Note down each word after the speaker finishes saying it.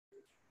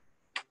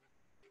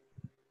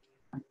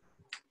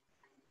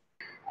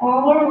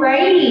All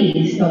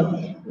righty.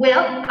 So,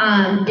 well,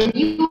 if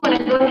you want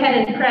to go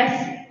ahead and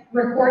press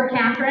record,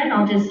 Catherine,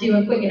 I'll just do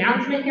a quick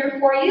announcement here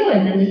for you,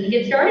 and then we can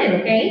get started,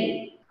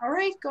 okay? All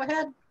right, go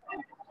ahead.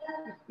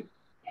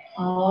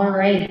 All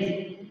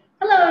right.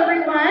 Hello,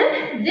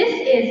 everyone. This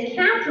is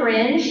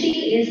Catherine.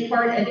 She is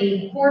part of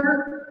a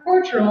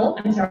horticultural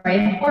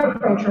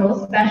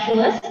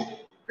specialist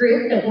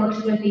group that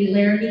works with the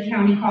Laramie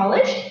County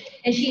College.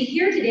 And she's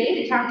here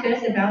today to talk to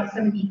us about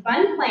some of the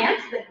fun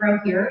plants that grow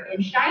here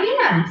in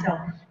Cheyenne. So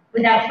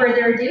without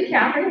further ado,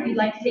 Catherine, if you'd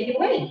like to take it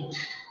away.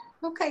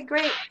 Okay,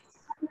 great.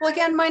 Well,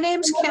 again, my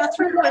name's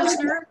Catherine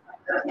Wissner,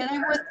 and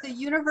I'm with the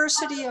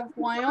University of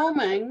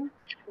Wyoming,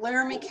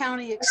 Laramie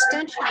County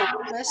Extension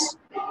Office,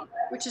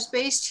 which is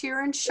based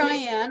here in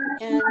Cheyenne,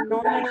 and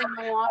normally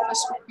my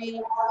office would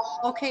be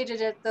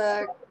located at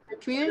the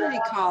community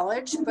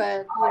college,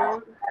 but you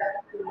know,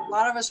 a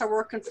lot of us are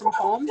working from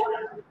home,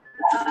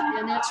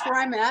 and that's where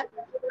I'm at.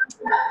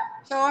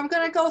 So I'm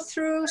going to go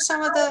through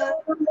some of the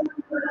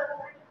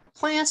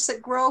plants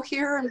that grow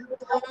here and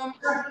bloom,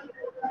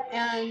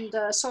 and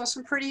so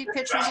some pretty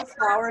pictures of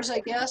flowers, I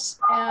guess,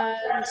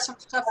 and some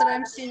stuff that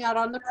I'm seeing out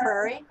on the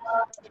prairie.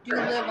 I do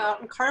live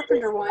out in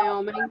Carpenter,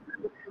 Wyoming,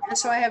 and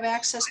so I have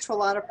access to a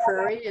lot of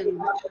prairie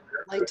and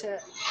like to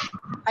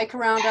hike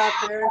around out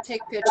there and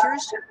take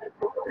pictures.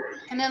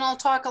 And then I'll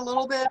talk a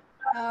little bit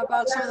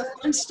about some of the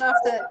fun stuff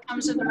that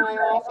comes into my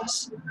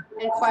office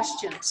and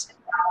questions.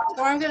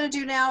 So what I'm going to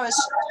do now is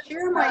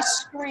share my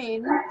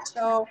screen,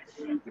 so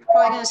you're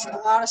probably going to see a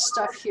lot of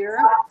stuff here.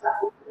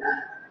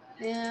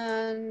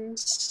 And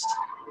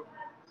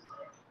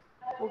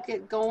we'll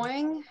get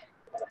going.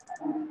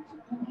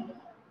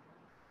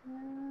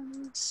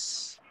 And,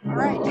 all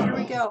right, here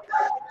we go.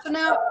 So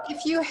now,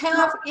 if you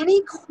have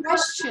any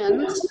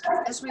questions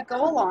as we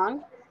go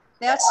along,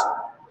 that's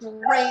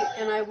great,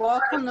 and I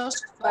welcome those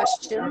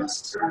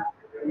questions.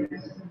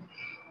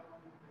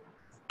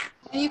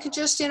 And you can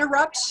just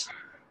interrupt,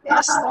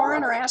 ask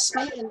Lauren or ask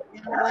me, and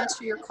we'll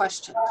answer your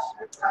questions.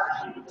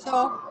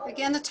 So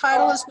again, the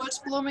title is What's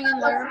Blooming in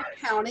Laramie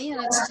County,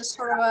 and it's just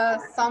sort of a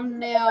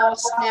thumbnail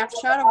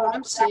snapshot of what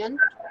I'm seeing.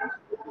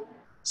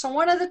 So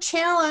one of the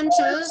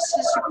challenges,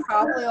 as you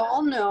probably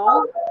all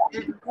know,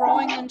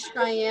 growing in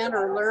Cheyenne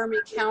or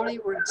Laramie County,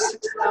 we're at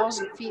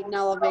 6,000 feet in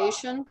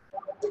elevation.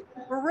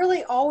 We're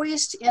really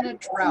always in a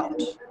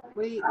drought.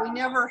 We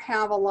never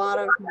have a lot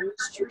of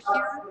moisture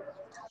here.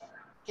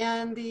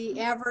 And the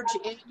average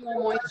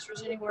annual moisture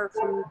is anywhere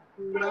from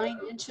 9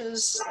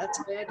 inches, that's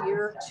a bad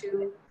year,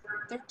 to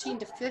 13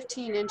 to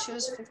 15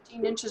 inches.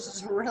 15 inches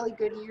is a really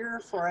good year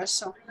for us.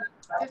 So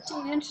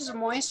 15 inches of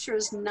moisture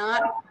is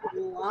not a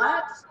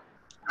lot.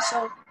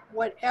 So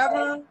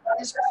whatever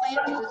is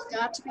planted has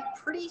got to be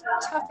pretty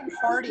tough and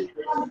hardy.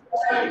 So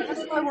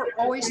that's why we're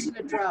always in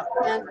a drought.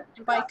 And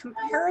by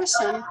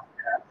comparison,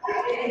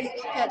 if you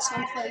look at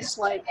someplace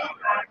like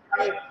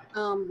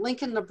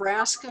Lincoln,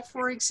 Nebraska,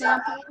 for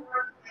example,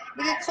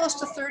 we get close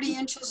to 30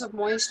 inches of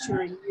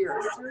moisture a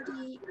year.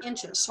 30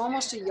 inches, so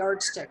almost a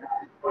yardstick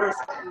worth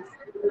of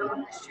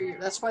moisture.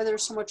 That's why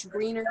there's so much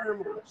greener,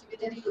 more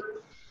humidity,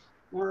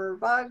 more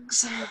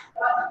bugs.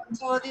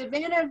 So the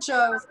advantage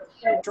of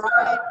a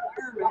dry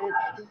environment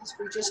is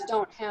we just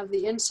don't have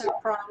the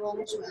insect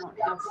problems, we don't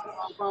have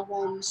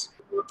problems,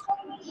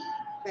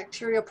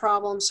 bacteria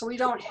problems, so we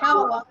don't have a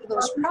lot of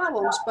those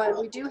problems, but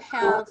we do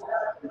have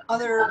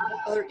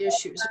other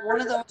issues.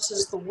 One of those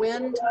is the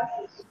wind.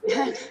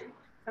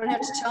 I don't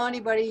have to tell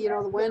anybody, you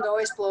know, the wind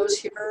always blows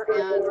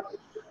here,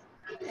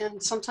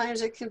 and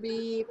sometimes it can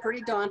be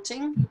pretty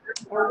daunting.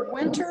 Our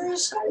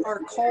winters are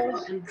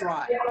cold and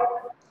dry.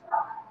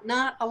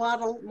 Not a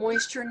lot of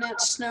moisture in that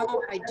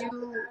snow. I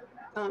do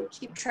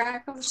keep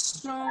track of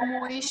snow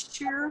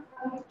moisture,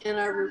 and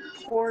I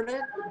report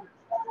it.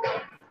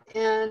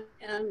 And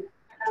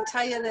I can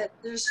tell you that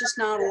there's just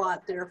not a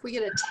lot there. If we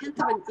get 1/10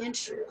 of an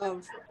inch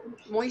of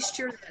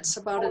moisture, that's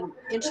about an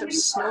inch of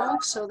snow,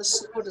 so the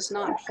snow does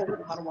not hold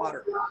a lot of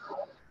water.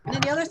 And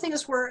then the other thing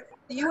is where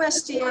the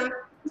USDA,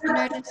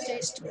 United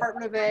States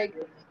Department of Ag,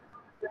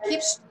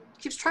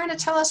 keeps trying to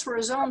tell us we're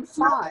a zone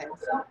 5.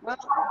 Well,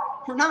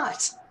 we're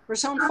not. We're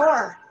zone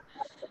 4.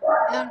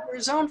 And we're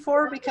zone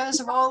 4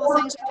 because of all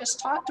the things I just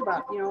talked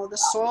about. You know, the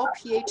soil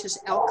pH is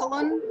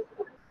alkaline.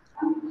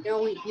 You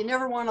know, you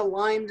never want to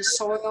lime the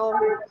soil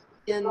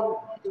in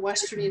the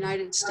western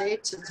United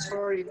States. It's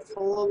already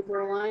full of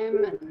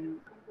lime, and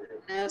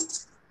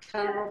that's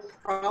kind of a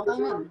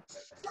problem. And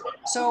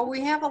so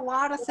we have a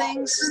lot of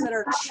things that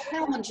are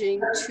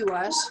challenging to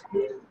us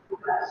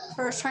as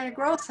far as trying to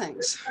grow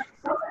things.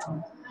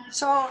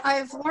 So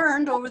I've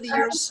learned over the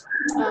years,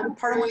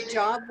 part of my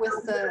job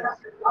with the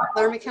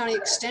Laramie County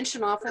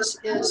Extension Office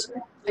is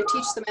I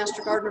teach the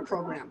Master Gardener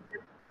program.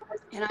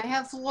 And I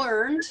have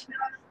learned,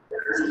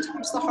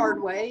 sometimes the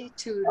hard way,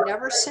 to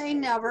never say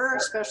never,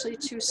 especially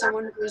to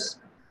someone who's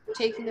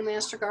taking the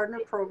Master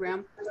Gardener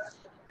program,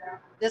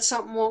 that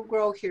something won't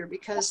grow here,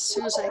 because as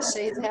soon as I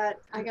say that,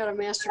 I got a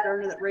Master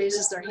Gardener that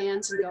raises their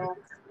hands and go,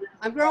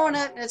 I'm growing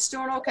it, and it's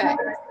doing okay.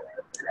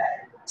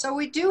 So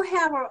we do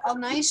have a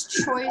nice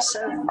choice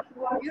of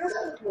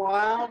beautiful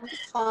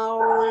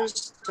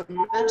wildflowers,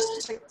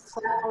 domestic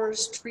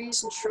flowers,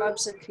 trees and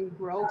shrubs that can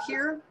grow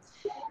here.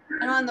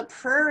 And on the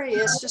prairie,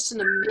 it's just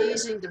an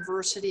amazing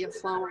diversity of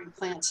flowering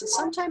plants. And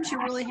sometimes you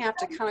really have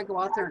to kind of go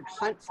out there and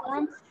hunt for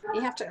them.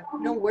 You have to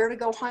know where to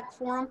go hunt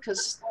for them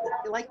because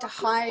they like to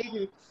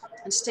hide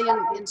and stay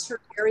in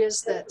certain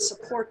areas that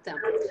support them.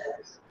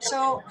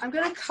 So I'm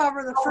going to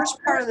cover the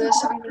first part of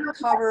this. I'm going to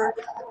cover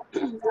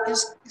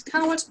is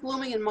kind of what's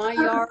blooming in my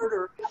yard,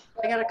 or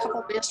I got a couple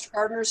of master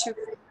gardeners who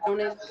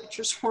donated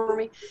pictures for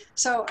me.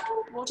 So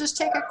we'll just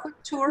take a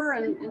quick tour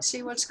and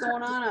see what's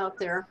going on out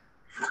there.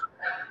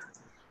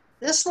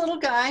 This little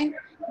guy,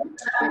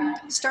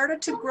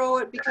 started to grow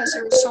it because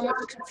there was so much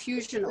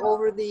confusion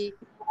over the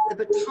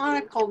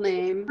botanical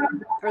name,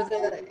 or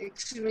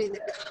the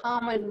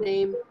common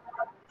name,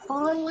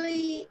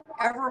 Pearly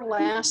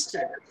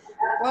Everlasting.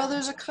 Well,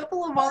 there's a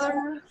couple of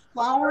other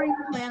flowering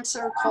plants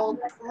that are called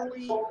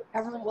Pearly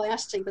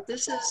Everlasting, but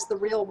this is the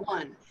real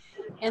one.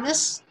 And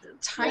this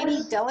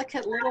tiny,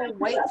 delicate little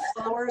white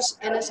flowers,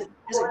 and as it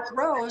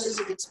grows, as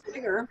it gets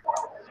bigger,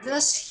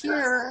 this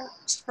here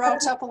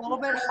sprouts up a little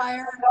bit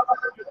higher.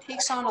 It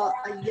takes on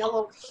a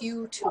yellow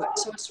hue to it.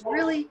 So it's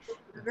really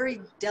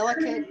very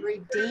delicate,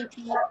 very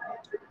dainty,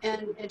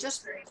 and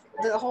just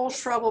the whole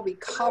shrub will be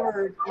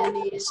covered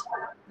in these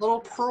little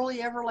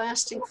pearly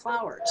everlasting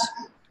flowers.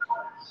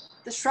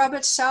 The shrub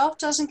itself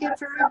doesn't get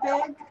very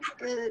big.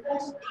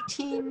 It's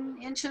 18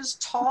 inches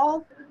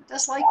tall. It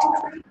does like to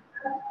creep.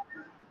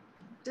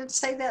 Didn't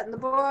say that in the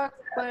book,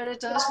 but it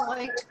does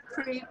like to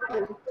creep.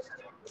 And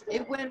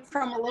it went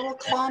from a little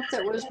clump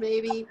that was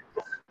maybe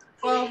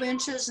 12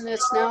 inches, and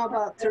it's now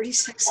about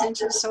 36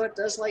 inches, so it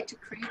does like to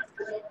creep.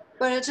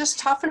 But it's just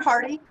tough and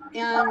hardy,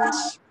 and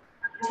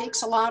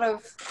takes a lot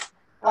of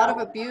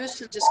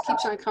abuse. It just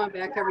keeps on coming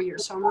back every year,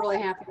 so I'm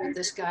really happy with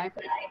this guy.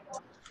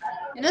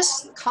 And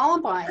this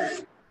columbine,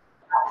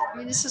 I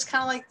mean, this is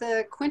kind of like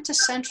the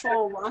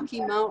quintessential Rocky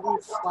Mountain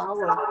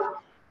flower,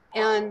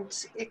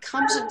 and it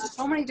comes in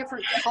so many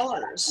different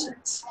colors.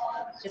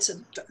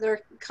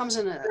 There comes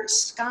in a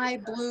sky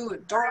blue, a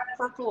dark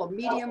purple, a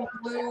medium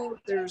blue.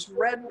 There's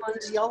red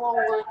ones, yellow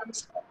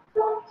ones.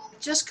 It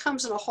just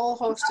comes in a whole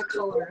host of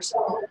colors.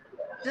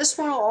 This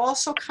one will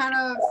also kind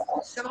of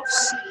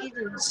self-seed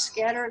and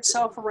scatter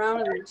itself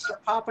around and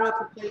start popping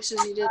up in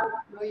places you didn't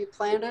know you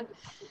planted.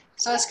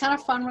 So it's kind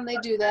of fun when they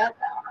do that.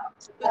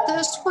 But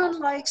this one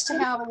likes to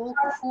have a little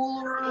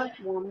cooler,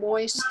 more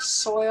moist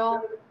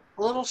soil.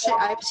 A little shade.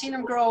 I've seen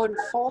them grow in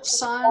full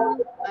sun.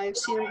 I've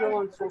seen them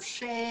grow in full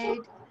shade.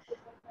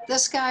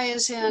 This guy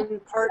is in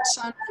part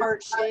sun,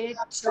 part shade.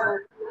 So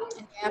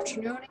in the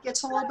afternoon it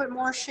gets a little bit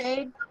more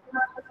shade.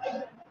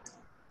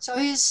 So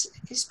he's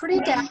pretty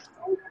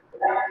adaptable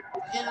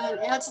and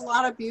adds a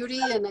lot of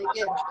beauty. And I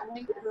get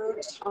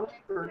hummingbirds.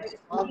 Hummingbirds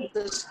love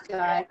this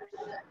guy.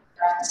 You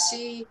can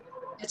see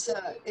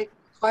it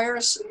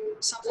requires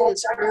something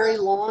that's very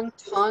long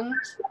tongued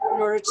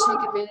in order to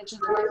take advantage of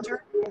the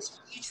nectar. And so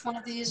each one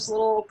of these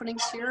little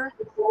openings here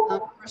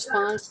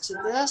corresponds to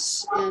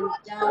this, and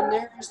down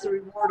there is the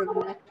reward of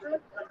nectar.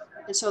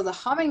 And so the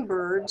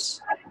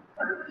hummingbirds,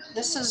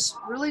 this is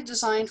really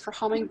designed for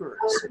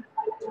hummingbirds.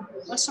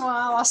 Once in a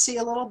while I'll see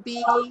a little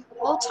bee, a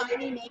little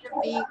tiny native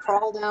bee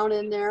crawl down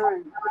in there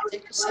and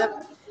take a sip.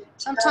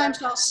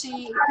 Sometimes I'll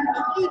see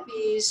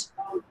honeybees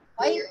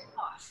bite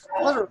off,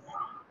 literally,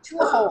 to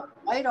a hole,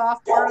 bite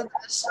off part of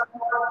this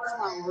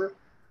flower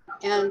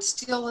and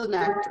steal the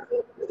nectar.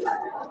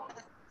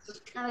 It's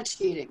kind of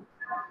cheating.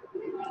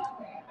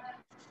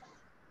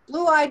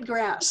 Blue-eyed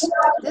grass.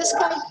 This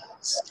guy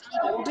does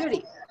double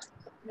duty.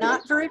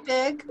 Not very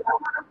big.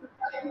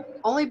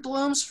 Only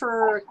blooms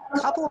for a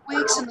couple of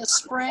weeks in the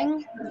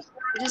spring.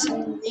 It is a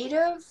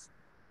native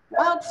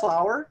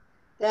wildflower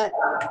that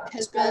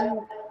has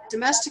been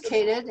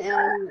domesticated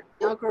and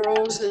now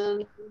grows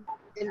in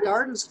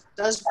gardens.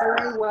 Does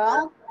very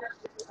well.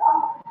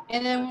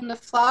 And then when the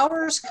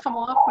flowers come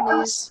off, when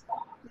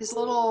these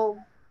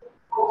little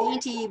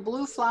dainty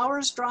blue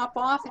flowers drop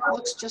off, it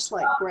looks just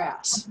like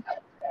grass.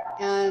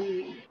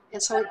 And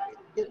so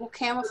it will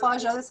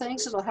camouflage other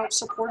things. It'll help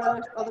support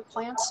other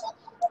plants.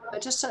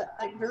 But just a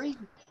very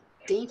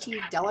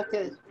dainty,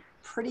 delicate,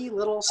 pretty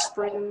little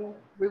spring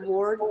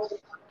reward.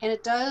 And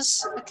it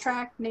does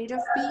attract native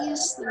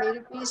bees. The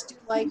native bees do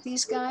like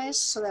these guys,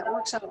 so that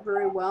works out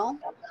very well.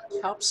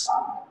 Helps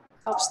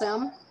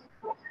them.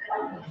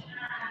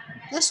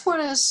 This one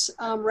is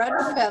red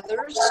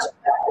feathers.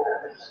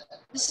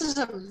 This is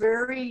a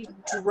very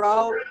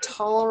drought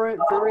tolerant,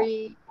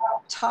 very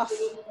tough,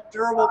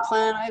 durable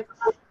plant.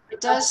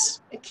 It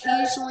does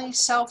occasionally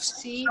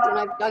self-seed, and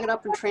I've dug it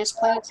up and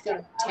transplanted. It's got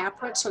a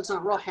taproot, so it's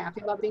not real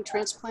happy about being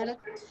transplanted.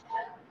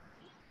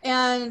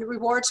 And it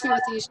rewards me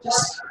with these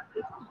just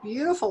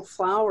beautiful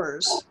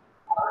flowers.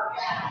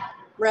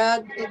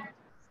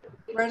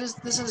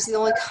 This is the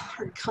only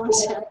color it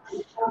comes in.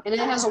 And it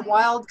has a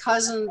wild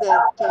cousin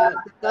that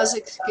does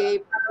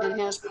escape and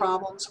has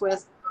problems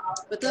with.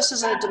 But this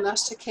is a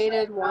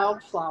domesticated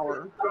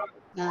wildflower,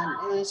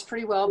 and it's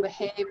pretty well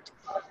behaved.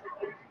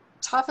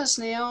 Tough as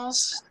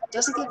nails,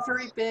 doesn't get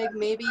very big,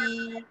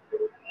 maybe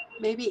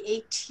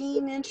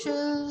 18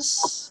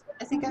 inches.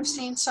 I think I've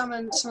seen some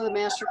in some of the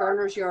master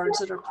gardeners' yards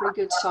that are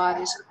pretty good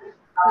size.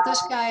 But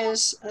this guy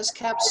is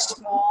kept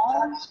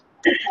small,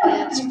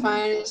 and it's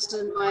finest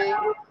in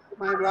my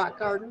rock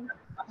garden.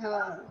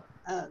 I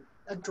have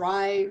a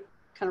dry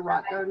kind of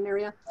rock garden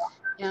area,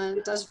 and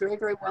it does very,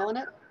 very well in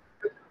it.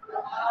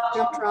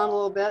 Jumped around a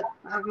little bit.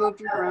 I've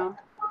moved him around.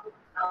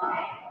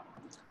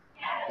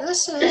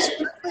 This is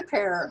prickly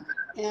pear,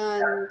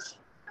 and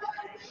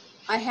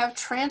I have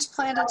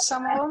transplanted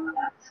some of them,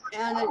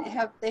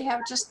 and they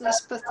have just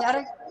this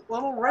pathetic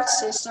little root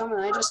system,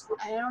 and I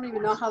don't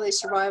even know how they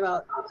survive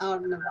out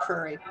in the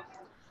prairie.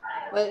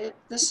 But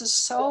this is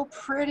so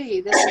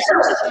pretty. This is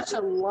such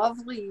a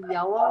lovely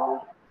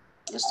yellow,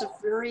 just a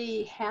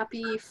very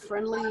happy,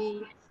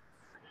 friendly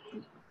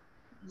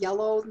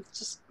yellow,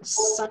 just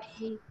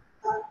sunny.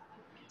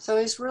 So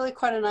it's really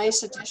quite a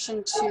nice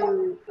addition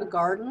to a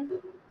garden.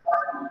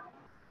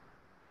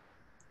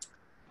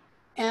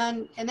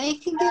 And they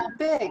can get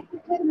big.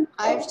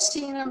 I've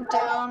seen them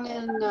down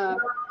in the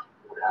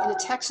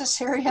Texas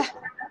area,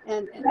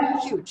 and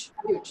huge,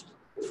 huge.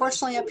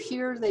 Fortunately, up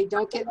here they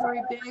don't get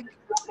very big,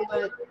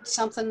 but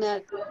something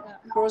that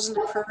grows in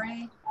the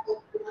prairie,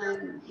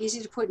 easy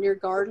to put in your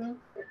garden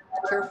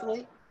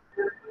carefully.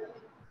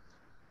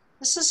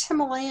 This is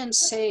Himalayan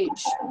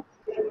sage.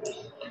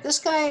 This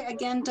guy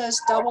again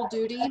does double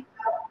duty,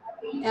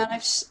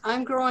 and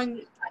I'm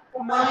growing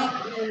mine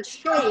in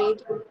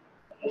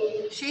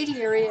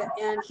shady area,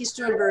 and he's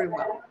doing very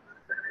well.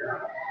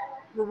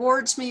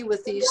 Rewards me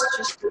with these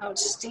just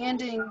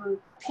outstanding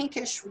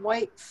pinkish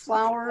white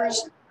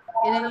flowers.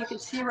 And then you can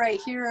see right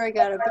here, I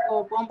got a big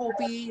old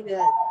bumblebee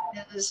that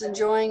is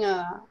enjoying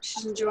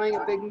she's enjoying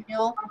a big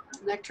meal,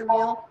 nectar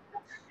meal.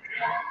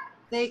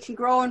 They can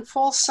grow in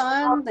full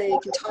sun. They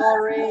can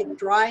tolerate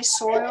dry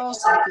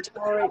soils. They can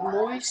tolerate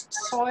moist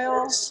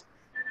soils.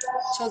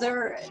 So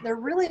they're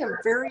really a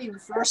very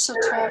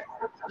versatile,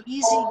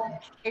 easy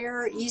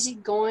care,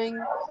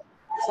 easy-going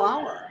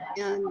flower.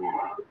 And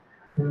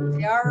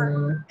they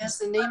are, as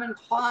the name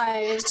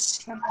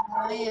implies,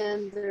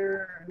 Himalayan.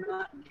 They're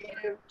not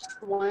native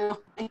to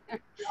Wyoming.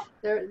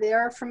 They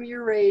are from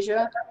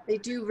Eurasia. They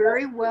do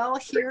very well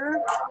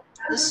here.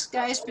 This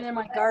guy's been in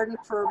my garden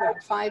for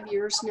about 5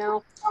 years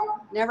now.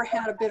 Never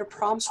had a bit of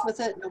problems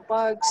with it. No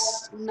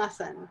bugs,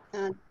 nothing.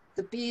 And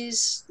the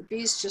bees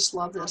just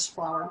love this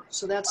flower.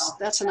 So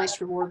that's a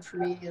nice reward for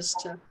me, is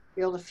to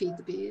be able to feed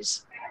the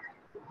bees.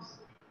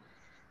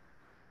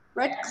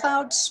 Red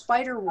cloud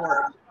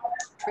spiderwort,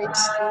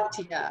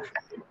 Tradesthetia.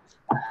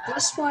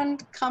 This one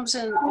comes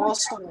in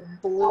also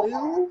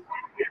blue,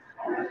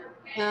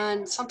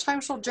 and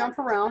sometimes will jump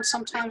around.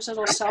 Sometimes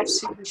it'll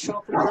self-seed and show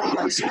up in other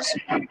places.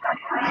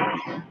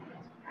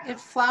 It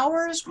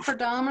flowers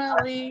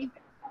predominantly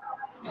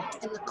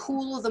in the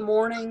cool of the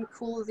morning,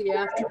 cool of the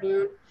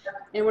afternoon,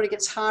 and when it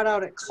gets hot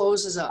out, it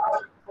closes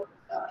up.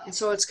 And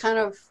so it's kind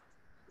of,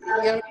 you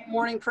got to be a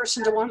morning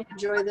person to want to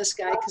enjoy this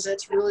guy, because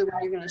that's really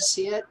when you're going to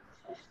see it.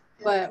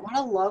 But what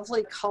a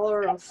lovely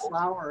color of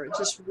flower. It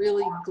just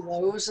really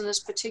glows in this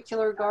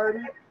particular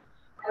garden.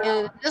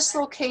 And in this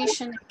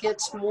location, it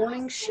gets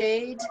morning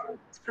shade,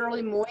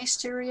 fairly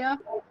moist area,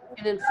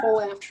 and in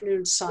full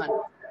afternoon sun.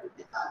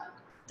 It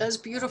does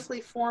beautifully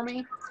for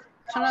me.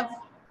 Kind of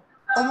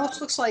almost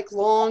looks like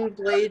long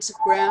blades of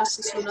grass.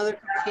 And so another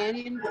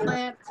companion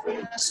plant for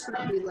this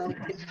would be like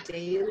a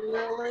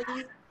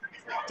daylily.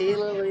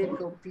 Daylily would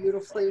go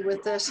beautifully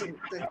with this, and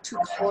the two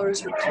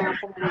colors would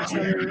complement each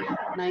other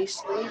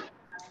nicely.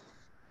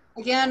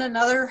 Again,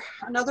 another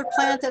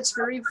plant that's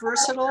very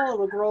versatile.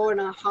 It'll grow in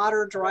a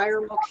hotter,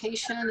 drier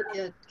location.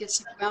 It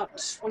gets about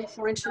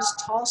 24 inches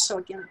tall, so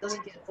again, it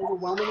doesn't get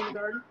overwhelming in the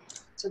garden.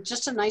 So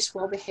just a nice,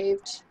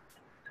 well-behaved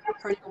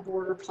perennial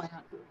border plant.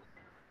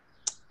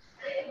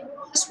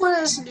 This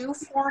one is new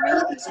for me.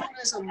 This one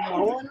is a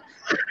mullein.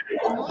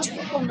 And most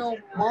people know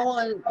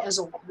mullein as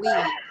a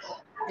weed.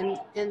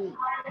 And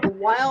the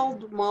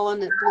wild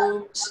mullein that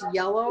blooms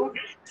yellow,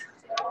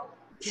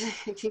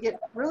 it can get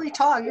really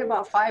tall. You get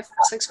about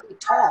 5-6 feet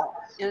tall,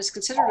 and it's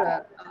considered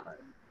a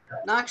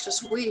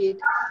noxious weed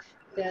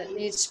that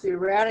needs to be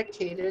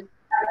eradicated.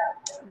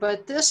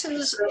 But this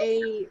is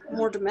a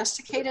more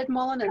domesticated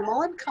mullein, and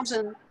mullein comes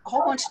in a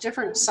whole bunch of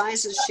different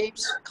sizes,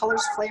 shapes,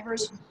 colors,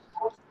 flavors.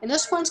 And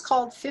this one's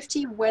called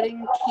 50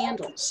 Wedding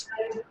Candles.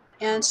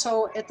 And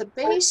so at the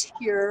base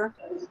here,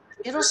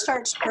 it'll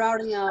start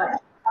sprouting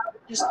out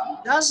just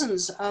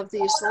dozens of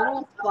these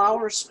little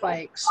flower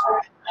spikes.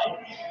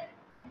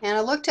 And I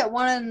looked at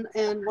one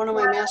in one of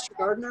my master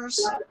gardeners'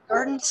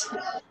 gardens,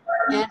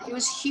 and it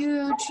was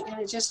huge,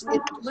 and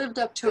it lived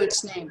up to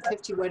its name,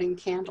 50 Wedding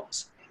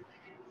Candles.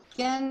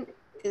 Again,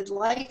 it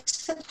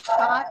likes it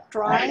hot,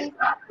 dry,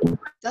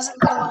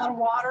 doesn't get a lot of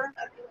water.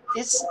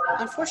 It's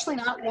unfortunately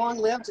not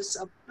long-lived. It's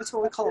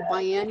what we call a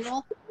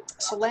biennial.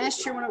 So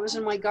last year when it was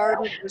in my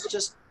garden, it was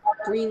just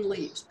green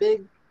leaves,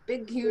 big,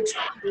 huge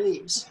green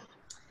leaves.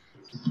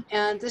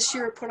 And this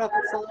year it put up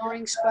a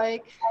flowering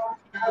spike,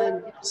 and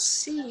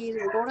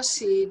it'll go to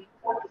seed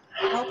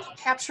help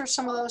capture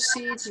some of those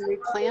seeds and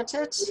replant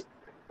it.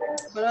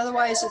 But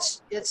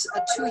otherwise, it's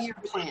a 2-year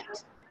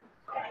plant,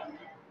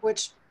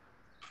 which,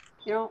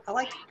 you know, I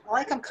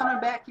like them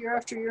coming back year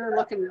after year and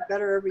looking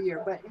better every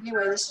year. But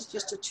anyway, this is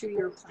just a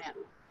 2-year plant.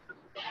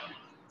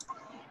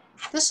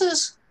 This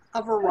is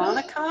a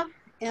Veronica,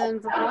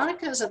 and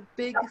Veronica is a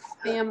big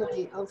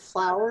family of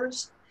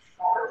flowers.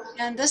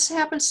 And this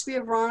happens to be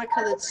a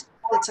Veronica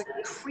that's a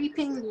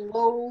creeping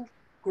low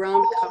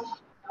ground cover.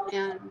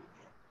 And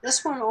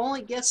this one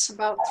only gets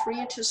about 3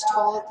 inches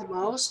tall at the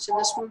most, and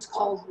this one's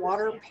called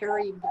Water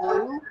Perry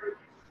Blue.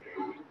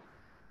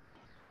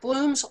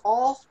 Blooms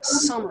all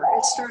summer.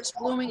 It starts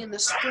blooming in the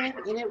spring,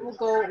 and it will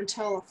go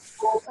until a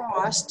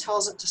frost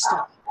tells it to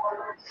stop.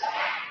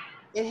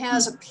 It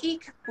has a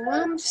peak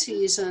bloom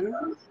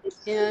season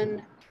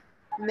in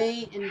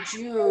May and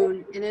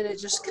June, and then it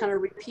just kind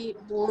of repeat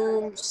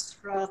blooms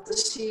throughout the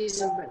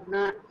season, but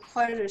not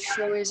quite as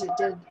showy as it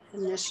did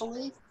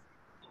initially.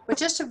 But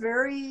just a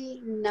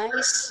very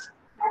nice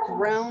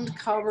ground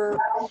cover.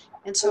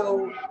 And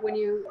so when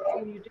you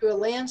do a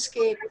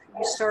landscape,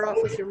 you start off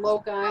with your low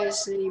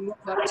guys and you move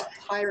up to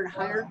higher and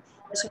higher.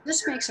 And so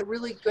this makes a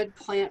really good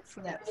plant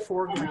for that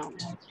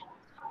foreground.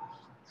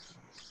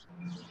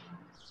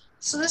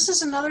 So this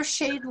is another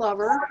shade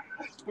lover.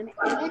 And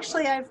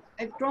actually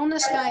I've grown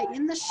this guy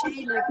in the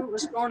shade, and it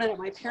was grown at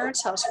my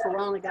parents' house for a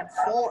while, and it got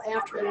full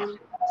afternoon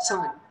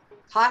sun.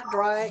 Hot,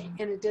 dry,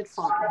 and it did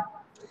fine.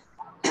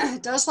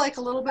 It does like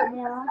a little bit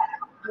more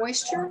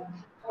moisture,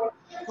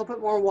 a little bit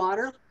more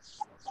water.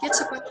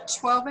 Gets about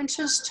 12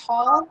 inches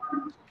tall,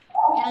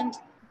 and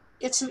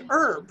it's an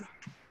herb.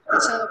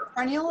 It's a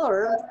perennial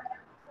herb,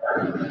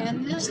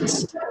 and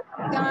this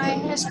guy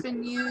has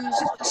been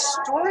used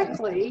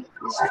historically,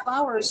 these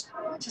flowers,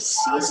 to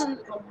season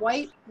a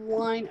white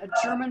wine, a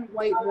German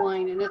white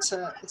wine, and it's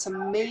a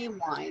May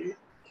wine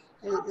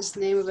is the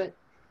name of it.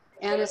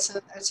 And it's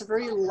a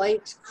very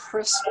light,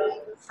 crisp,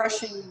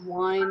 refreshing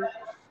wine.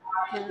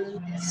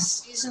 And it's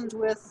seasoned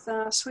with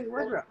sweet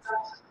woodruff.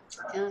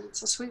 And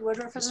so sweet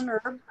woodruff is an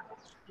herb.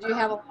 You do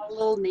have a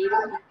little native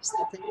bees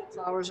that think the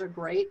flowers are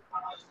great.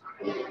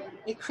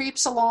 It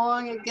creeps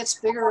along, it gets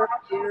bigger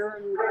every year,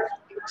 and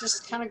it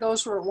just kind of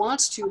goes where it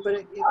wants to, but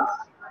it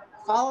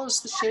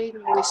follows the shade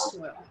and moist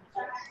soil.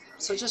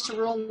 So just a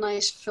real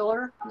nice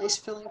filler, nice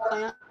filling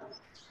plant.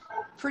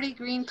 Pretty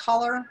green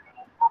color.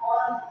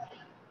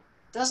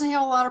 Doesn't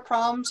have a lot of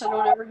problems. I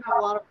don't ever have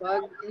a lot of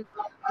bug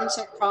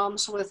insect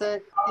problems with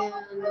it,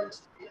 and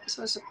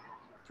so it's a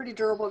pretty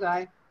durable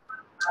guy.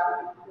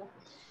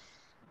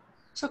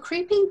 So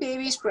creeping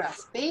baby's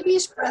breath.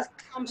 Baby's breath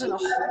comes in a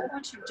whole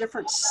bunch of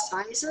different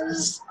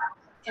sizes,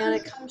 and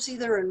it comes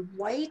either in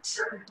white,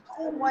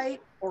 dull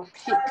white, or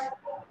pink.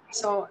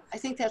 So I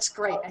think that's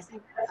great.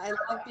 I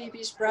love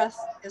baby's breath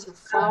as a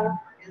flower.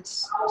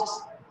 It's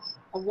just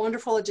a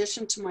wonderful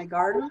addition to my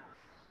garden.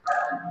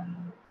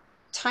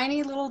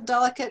 Tiny little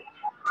delicate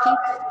pink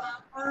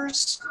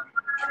flowers.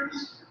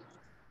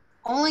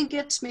 Only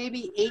gets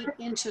maybe 8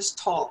 inches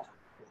tall,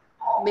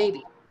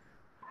 maybe.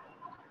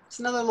 It's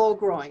another low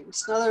growing.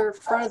 It's another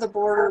front of the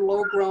border,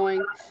 low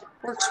growing.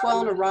 Works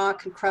well in a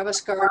rock and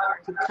crevice garden.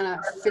 Can kind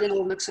of fit in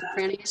little nooks and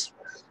crannies.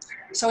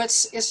 So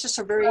it's just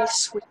a very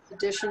sweet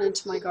addition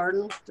into my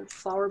garden, the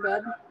flower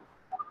bed.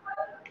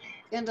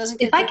 And doesn't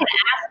get. If I can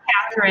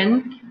ask,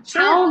 Catherine,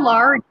 sure. How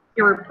large is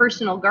your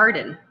personal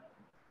garden?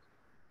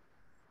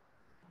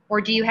 Or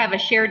do you have a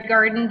shared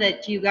garden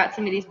that you got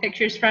some of these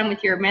pictures from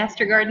with your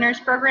Master Gardeners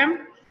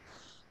program?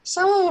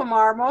 Some of them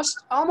are.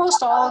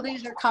 Almost all of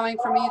these are coming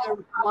from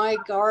either my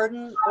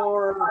garden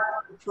or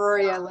the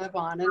prairie I live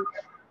on. And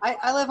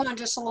I live on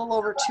just a little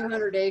over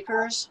 200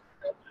 acres.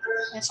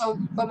 And so,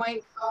 but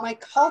my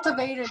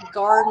cultivated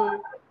garden,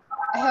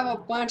 I have a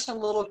bunch of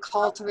little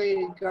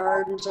cultivated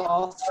gardens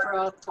all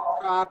throughout the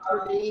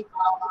property.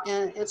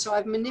 And so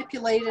I've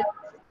manipulated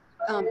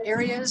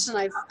areas, and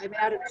I've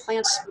added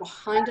plants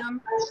behind them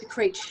to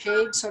create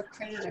shade. So I've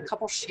created a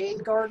couple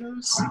shade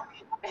gardens.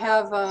 I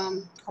have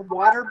a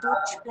water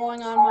birch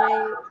growing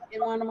on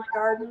in one of my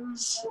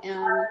gardens,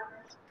 and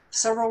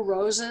several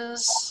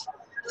roses.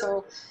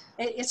 So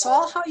it's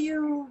all how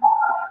you.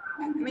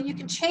 I mean, you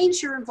can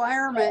change your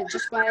environment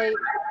just by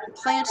the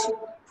plants you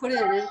put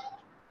in.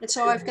 And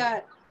so I've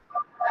got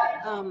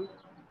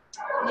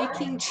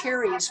Nanking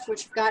cherries,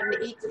 which have gotten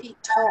 8 feet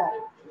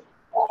tall.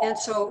 And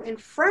so in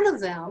front of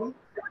them,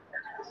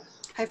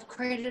 I've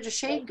created a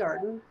shade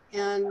garden,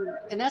 and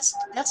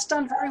that's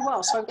done very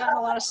well. So I've gotten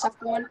a lot of stuff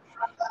going.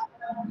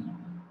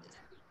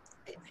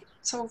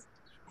 So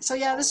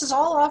yeah, this is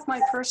all off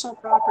my personal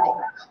property.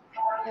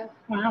 Yeah.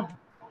 Wow.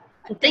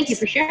 Well, thank you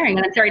for sharing,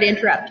 and I'm sorry to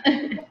interrupt.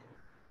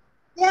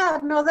 Yeah,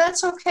 no,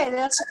 that's okay.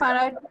 That's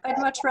fine. I'd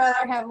much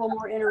rather have a little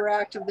more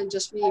interactive than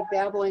just me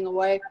babbling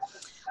away.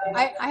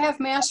 I have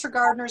master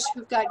gardeners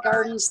who've got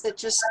gardens that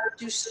just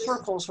do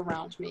circles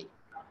around me.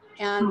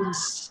 And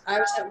I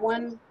was at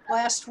one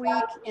last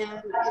week,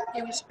 and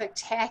it was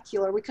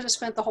spectacular. We could have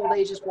spent the whole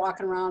day just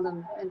walking around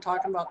and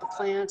talking about the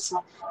plants.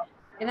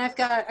 And I've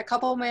got a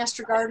couple of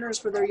master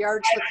gardeners where their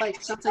yards look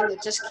like something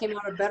that just came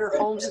out of Better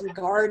Homes and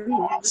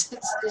Gardens.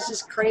 It's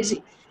just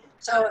crazy.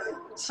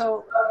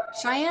 So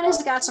Cheyenne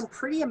has got some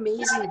pretty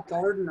amazing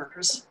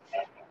gardeners.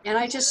 And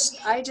I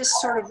just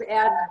sort of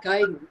add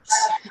guidance.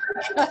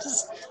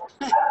 Because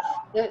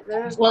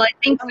well, I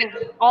think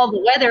with all the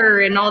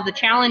weather and all the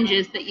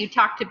challenges that you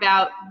talked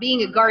about,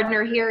 being a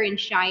gardener here in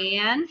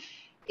Cheyenne,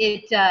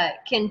 it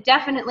can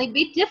definitely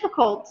be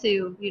difficult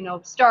to,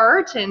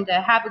 start and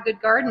have a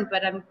good garden.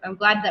 But I'm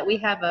glad that we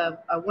have a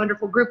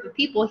wonderful group of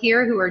people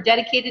here who are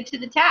dedicated to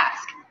the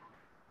task.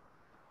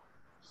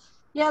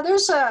 Yeah,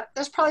 there's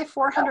probably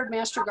 400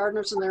 master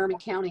gardeners in Laramie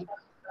County,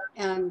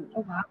 and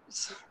oh, wow.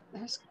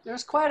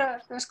 there's quite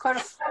a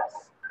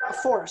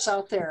force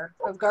out there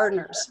of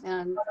gardeners,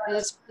 and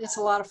it's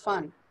a lot of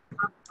fun.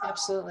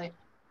 Absolutely.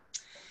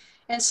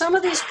 And some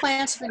of these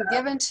plants have been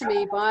given to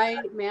me by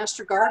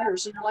master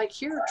gardeners, and like,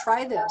 here,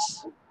 try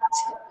this.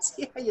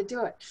 See how you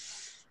do it.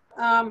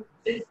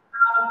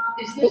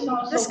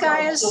 This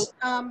guy is.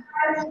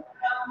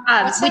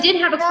 We did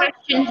have a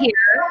question here.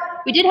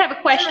 We did have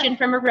a question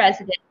from a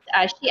resident.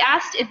 She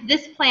asked if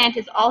this plant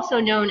is also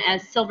known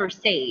as silver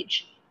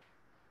sage.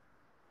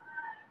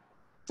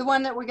 The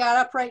one that we got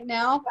up right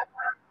now?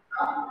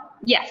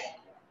 Yes.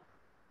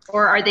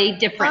 Or are they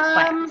different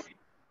plants?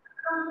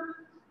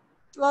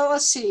 Well,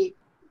 let's see.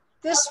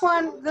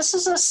 This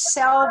is a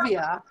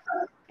salvia.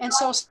 And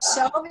so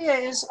salvia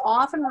is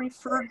often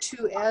referred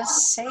to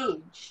as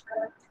sage.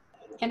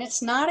 And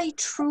it's not a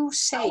true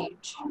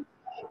sage.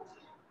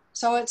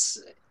 So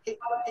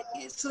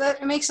so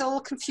that it makes it a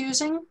little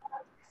confusing.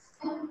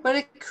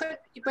 But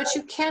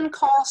you can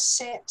call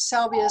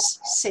salvias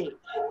sage.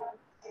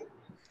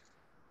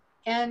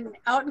 And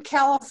out in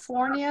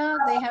California,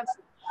 they have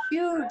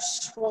huge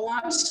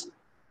swaths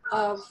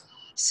of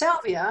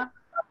salvia,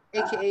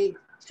 aka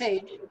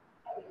sage,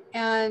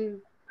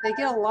 and they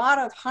get a lot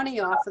of honey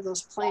off of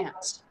those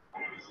plants.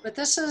 But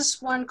this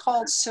is one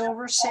called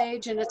silver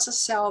sage, and it's a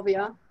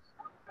salvia.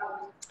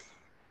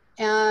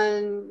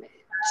 And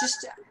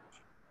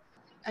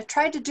I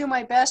tried to do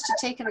my best to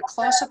take in a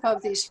close-up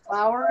of these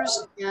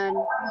flowers, and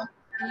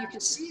you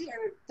can see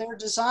they're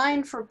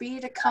designed for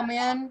bee to come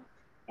in,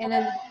 and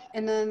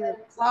then the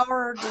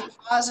flower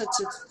deposits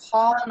its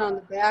pollen on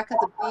the back of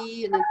the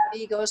bee, and then the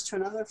bee goes to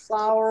another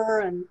flower,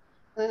 and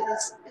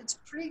it's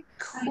pretty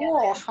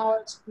cool how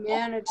it's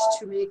managed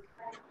to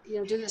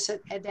do this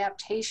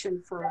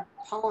adaptation for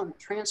pollen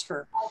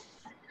transfer.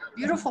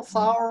 Beautiful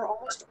flower,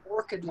 almost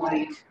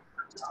orchid-like,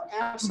 just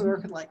absolute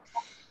orchid-like.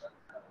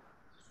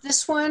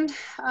 This one,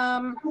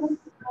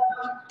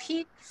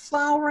 peak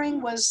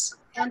flowering was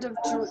end of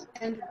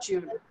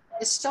June.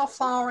 It's still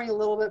flowering a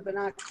little bit, but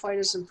not quite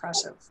as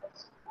impressive.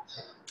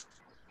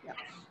 Yeah.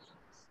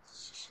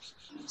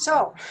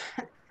 So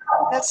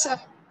that's kind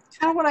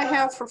of what I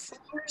have for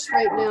flowers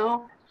right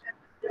now.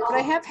 But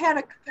I have had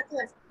a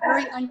couple of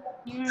very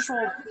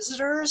unusual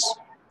visitors,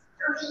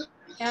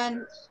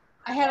 and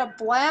I had a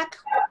black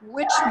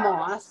witch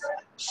moth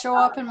show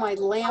up in my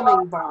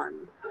lambing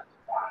barn.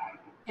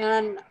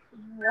 And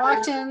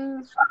walked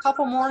in a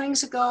couple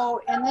mornings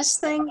ago, and this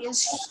thing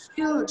is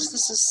huge.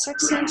 This is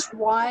 6-inch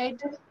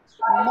wide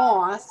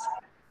moth,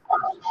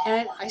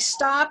 and I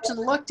stopped and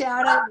looked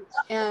at it,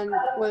 and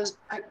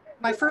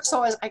my first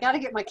thought was, I got to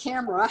get my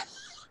camera.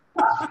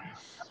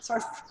 So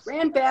I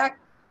ran back.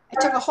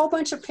 I took a whole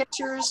bunch of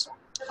pictures,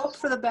 hoped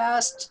for the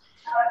best,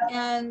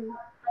 and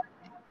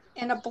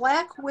a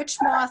black witch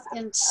moth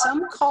in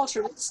some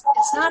culture, it's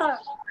not a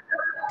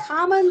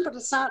common, but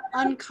it's not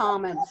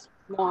uncommon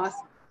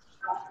moth.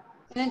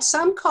 And in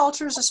some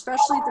cultures,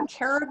 especially the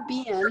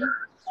Caribbean,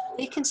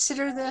 they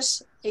consider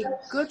this a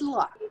good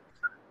luck.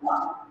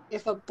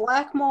 If a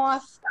black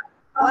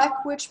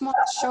witch moth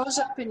shows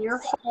up in your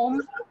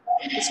home,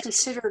 it's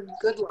considered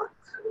good luck.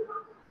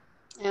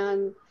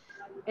 And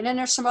then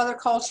there's some other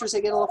cultures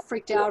that get a little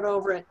freaked out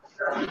over it.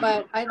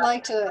 But I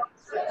like to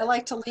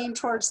lean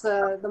towards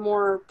the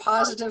more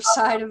positive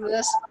side of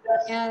this.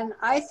 And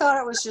I thought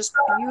it was just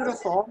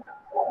beautiful.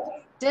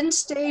 Didn't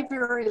stay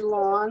very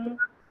long.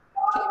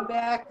 Came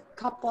back a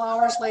couple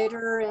hours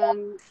later,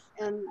 and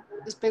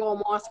this big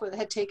old moth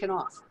had taken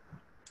off.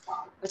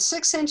 But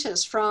 6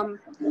 inches from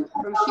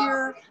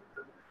here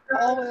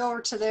all the way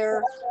over to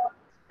there,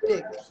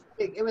 big.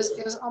 It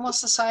was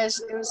almost the size.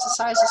 It was the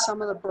size of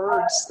some of the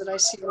birds that I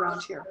see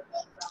around here.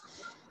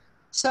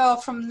 So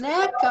from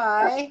that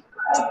guy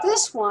to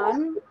this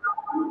one,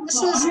 this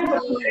is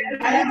the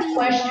heavy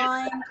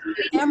line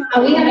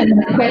emerald. We have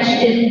a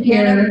question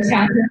here,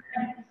 Catherine.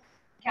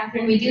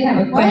 Catherine, we do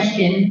have a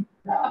question.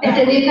 I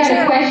said we've got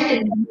a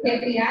question.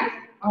 Can we ask?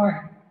 All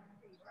right.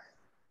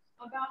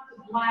 About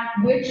the black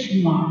witch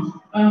moth.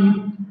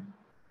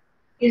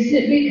 Is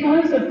it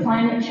because of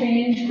climate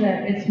change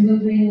that it's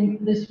moving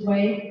this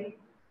way?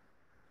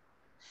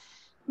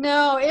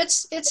 No,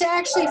 it's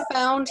actually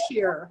found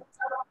here.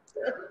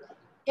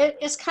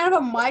 It's kind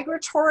of a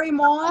migratory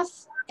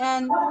moth,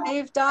 and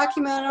they've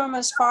documented them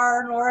as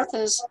far north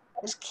as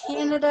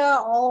Canada,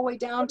 all the way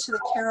down to the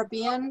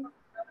Caribbean,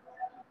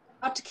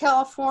 up to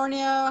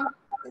California,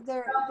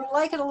 they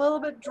like it a little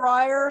bit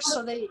drier,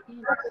 so they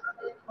eat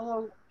a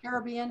little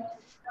Caribbean,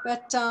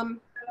 but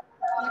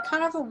they're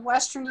kind of a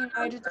Western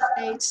United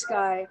States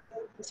guy.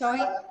 So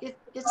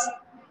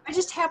I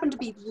just happened to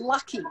be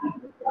lucky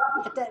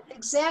at that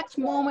exact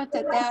moment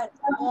that that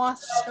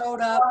moth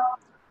showed up.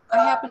 I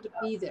happened to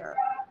be there.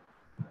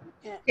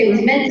 It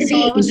was meant to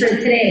So be for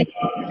today.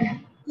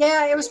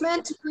 Yeah, it was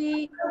meant to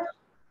be,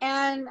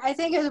 and I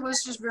think it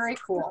was just very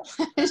cool.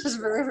 It's just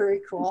very,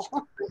 very cool.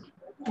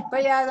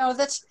 But yeah, no,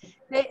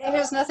 it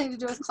has nothing to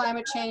do with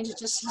climate change. It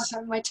just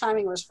my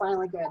timing was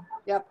finally good.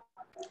 Yep.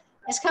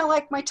 It's kind of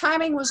like my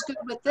timing was good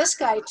with this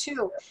guy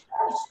too.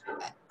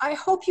 I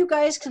hope you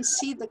guys can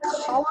see the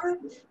color.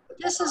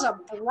 This is a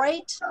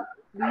bright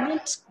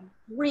mint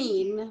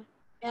green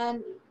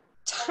and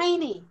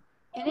tiny,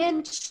 an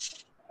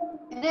inch,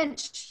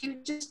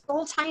 just a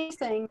little tiny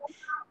thing.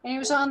 And he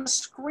was on the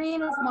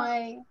screen of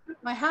my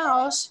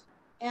house,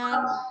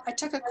 and I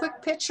took a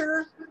quick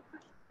picture,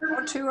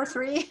 or 2 or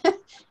 3,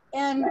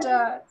 and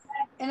then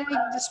he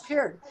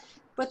disappeared.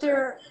 But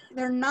they're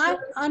not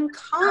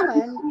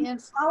uncommon in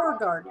flower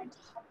gardens.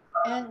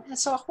 And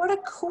so what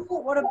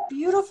a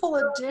beautiful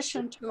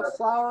addition to a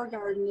flower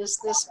garden is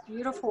this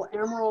beautiful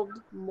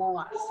emerald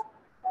moth.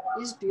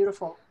 He's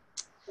beautiful.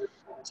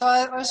 So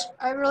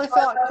I really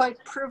felt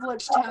quite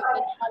privileged to have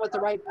been at the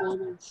right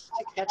moments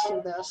to catch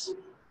this.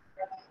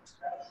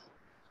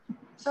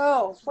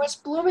 So what's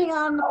blooming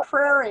on the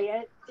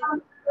prairie?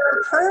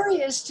 The prairie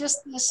is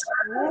just this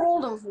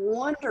world of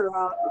wonder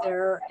out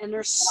there, and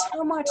there's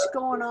so much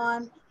going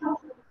on.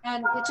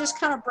 And it just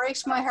kind of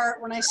breaks my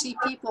heart when I see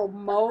people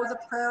mow the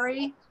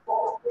prairie,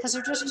 because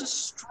they're just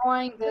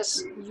destroying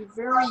this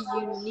very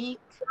unique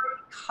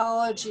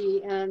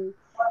ecology, and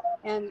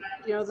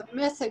you know, the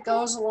myth that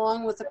goes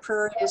along with the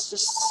prairie is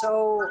just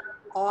so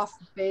off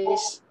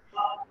base.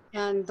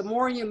 And the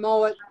more you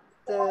mow it,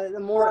 the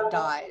more it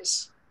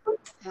dies.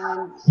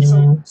 And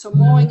so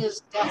mowing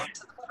is death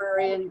to the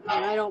prairie, and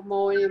I don't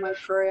mow any of my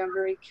prairie. I'm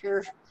very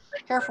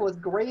careful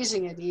with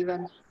grazing it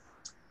even.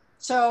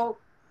 So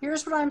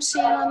here's what I'm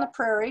seeing on the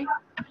prairie.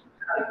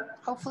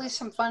 Hopefully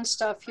some fun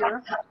stuff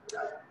here.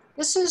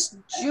 This is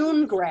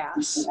June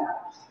grass.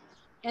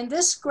 And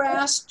this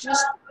grass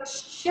just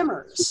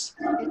shimmers.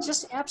 It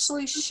just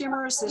absolutely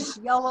shimmers, this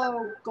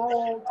yellow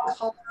gold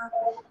color.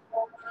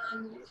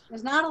 And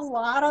there's not a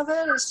lot of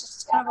it. It's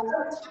just kind of a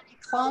little tiny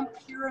clump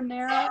here and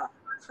there,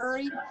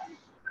 prairie.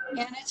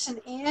 And it's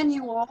an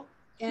annual,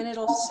 and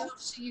it'll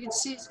self-seed. You can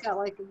see it's got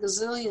like a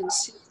gazillion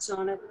seeds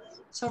on it.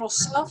 So it'll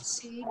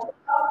self-seed,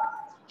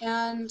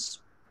 and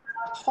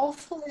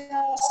hopefully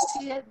I'll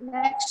see it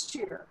next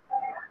year.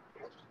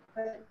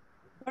 But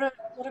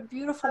what a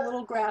beautiful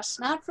little grass.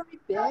 Not very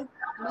big,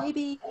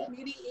 maybe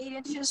 8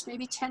 inches,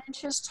 maybe 10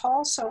 inches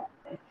tall. So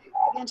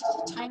again,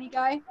 just a tiny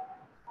guy.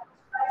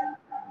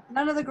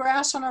 None of the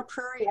grass on our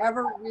prairie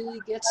ever really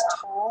gets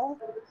tall.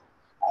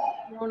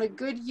 You know, in a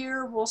good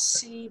year, we'll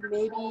see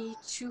maybe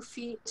 2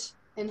 feet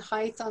in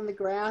height on the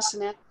grass,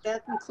 and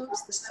that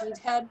includes the seed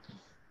head.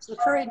 So the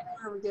prairie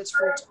never gets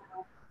very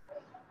tall.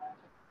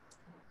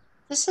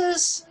 This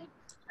is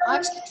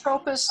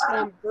Oxytropis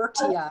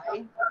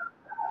lambertii.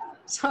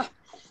 So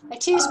I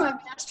tease my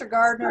master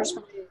gardeners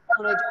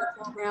when I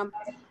do a program,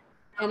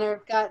 and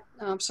I've got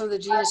some of the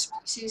genus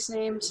species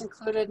names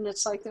included, and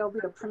it's like there'll be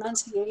a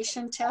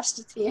pronunciation test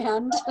at the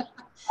end.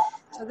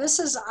 So this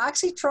is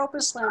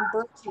Oxytropis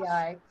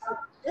lambertii.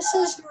 This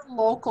is your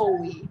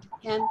local weed,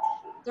 and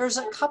there's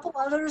a couple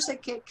others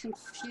that get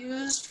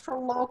confused for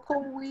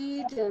local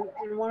weed,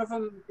 and one of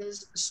them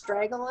is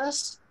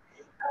astragalus.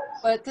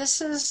 But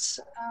this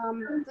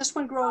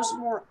one grows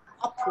more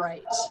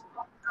upright.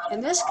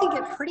 And this can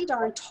get pretty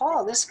darn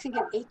tall. This can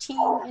get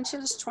 18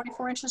 inches,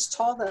 24 inches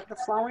tall, the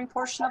flowering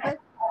portion of it.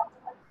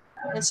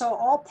 And so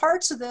all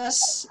parts of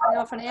this, you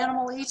know, if an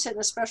animal eats it, and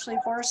especially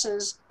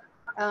horses,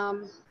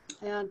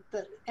 and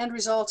the end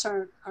results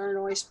aren't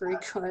always very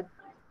good.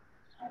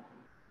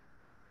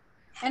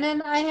 And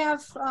then I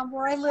have,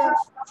 where I live,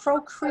 Crow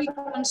Creek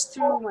runs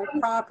through my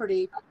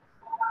property.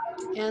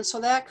 And so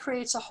that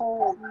creates a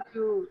whole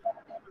new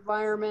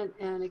environment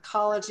and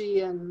ecology,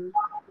 and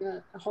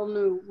a whole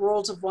new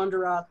worlds of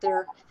wonder out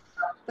there.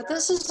 But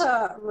this is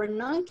a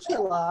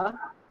ranuncula,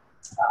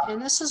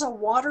 and this is a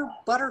water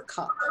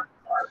buttercup.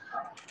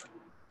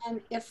 And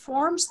it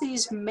forms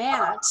these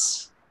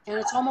mats, and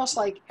it's almost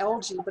like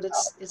algae, but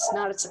it's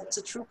not, it's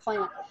a true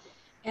plant.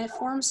 And it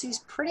forms these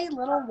pretty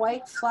little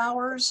white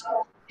flowers,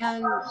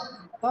 and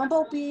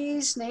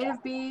bumblebees,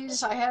 native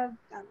bees, I had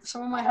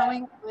some of my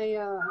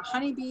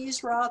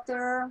honeybees were out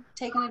there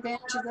taking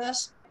advantage of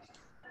this.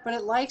 But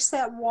it likes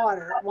that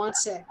water. It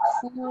wants that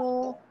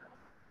cool,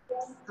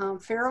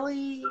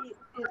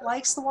 it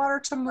likes the water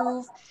to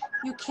move.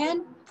 You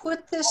can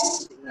put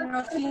this, you know,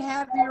 if you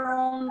have your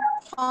own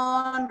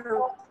pond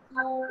or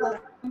pool,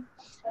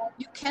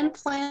 you can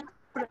plant,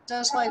 but it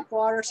does like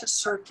water to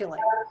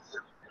circulate.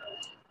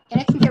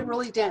 And it can get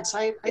really dense.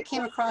 I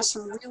came across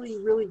some really,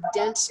 really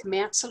dense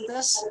mats of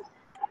this.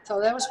 So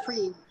that was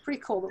pretty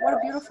cool. But what a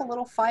beautiful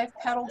little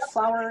 5-petaled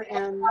flower,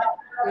 and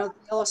you know, the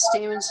yellow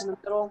stamens in the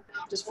middle,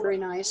 just very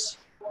nice.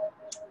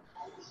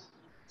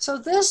 So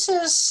this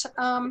is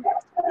a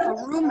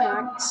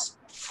rumex,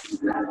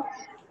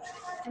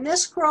 and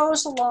this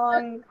grows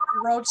along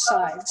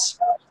roadsides.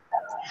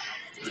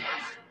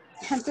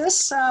 And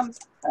this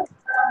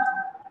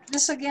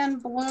again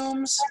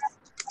blooms.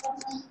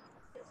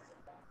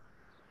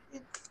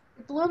 It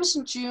blooms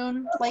in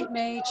June, late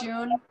May,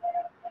 June,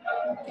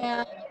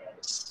 and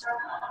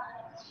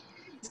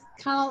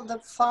kind of the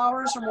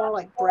flowers are more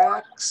like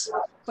bracts,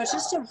 but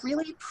just a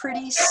really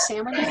pretty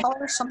salmon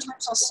color.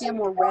 Sometimes I'll see them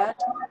more red,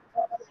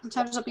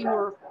 sometimes it'll be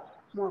more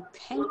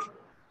pink,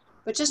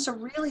 but just a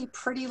really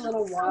pretty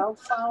little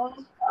wildflower.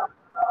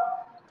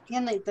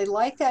 Again, they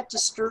like that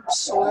disturbed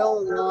soil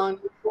along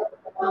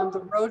the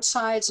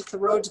roadsides. If the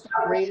road's been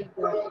graded,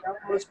 the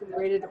road's been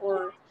graded,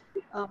 or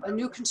a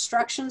new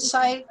construction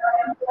site,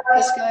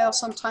 this guy will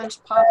sometimes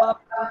pop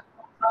up.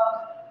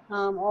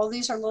 All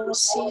these are little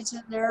seeds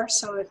in there,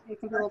 so it can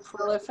be a little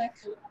prolific.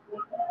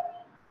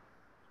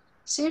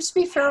 Seems to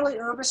be fairly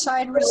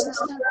herbicide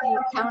resistant.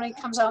 The county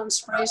comes out and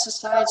sprays the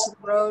sides of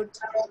the road.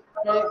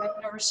 And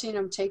I've never seen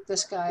them take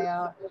this guy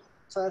out,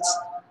 so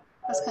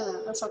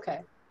that's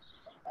okay.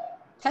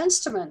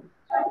 Penstemon.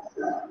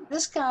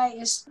 This guy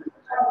is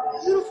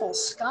beautiful,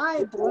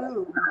 sky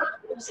blue.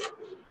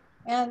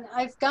 And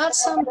I've got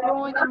some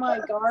growing in my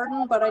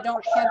garden, but I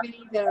don't have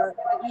any that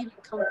even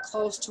come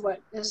close to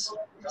what is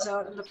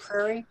out in the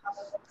prairie.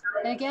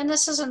 And again,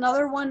 this is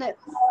another one that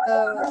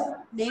the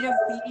native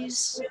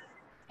bees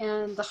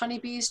and the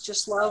honeybees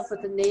just love,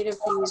 but the native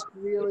bees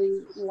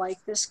really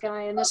like this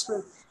guy. And this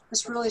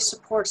really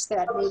supports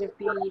that native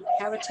bee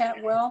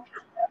habitat well.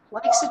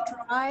 Likes it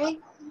dry,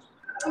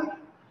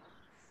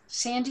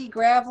 sandy,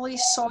 gravelly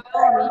soil.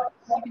 I mean,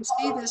 you can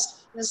see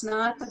this is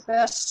not the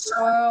best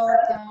soil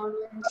down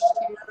in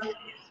here.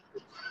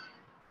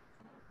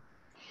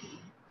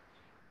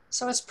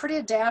 So it's pretty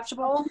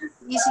adaptable,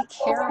 easy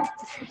care.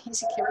 We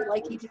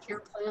like easy care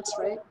plants,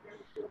 right?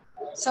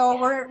 So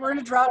we're in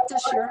a drought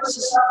this year. This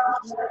is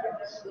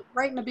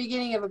right in the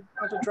beginning of a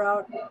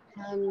drought,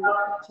 and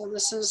so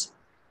this is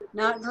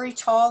not very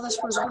tall. This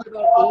was only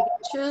about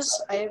 8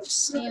 inches. I've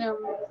seen them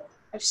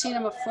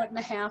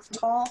 1.5 feet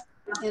tall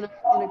in a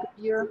good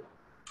year.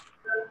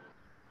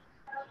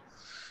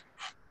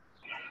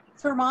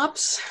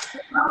 Thermops.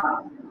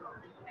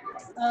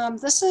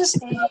 This is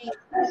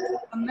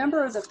a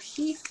member of the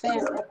pea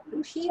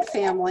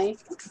family,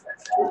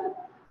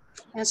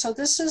 and so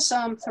this is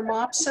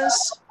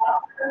Thermopsis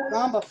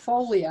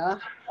rhombifolia,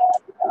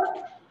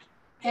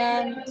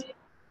 and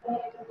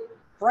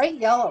bright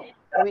yellow.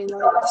 I mean,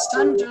 like the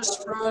sun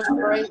just froze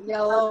bright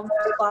yellow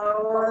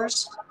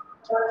flowers,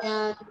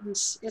 and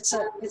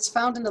it's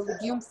found in the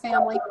legume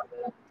family.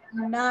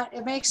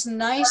 It makes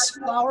nice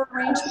flower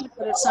arrangement,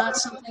 but it's not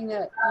something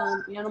that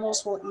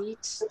animals will eat.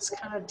 It's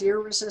kind of deer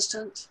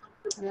resistant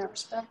in that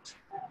respect.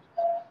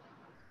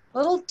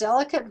 Little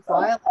delicate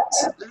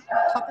violets. A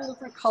couple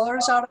different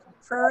colors out of the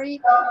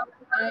prairie,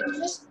 and it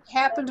just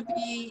happened to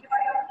be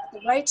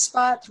the right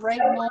spot, the right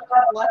moment,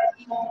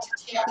 lucky to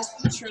take this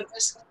picture of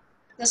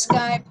this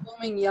guy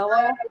blooming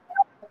yellow.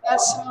 I've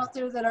got some out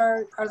there that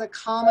are the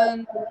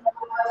common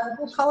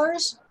purple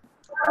colors.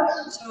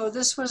 So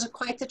this was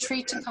quite the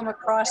treat to come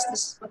across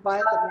this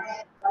violet one.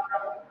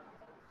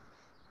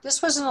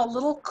 This was in a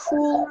little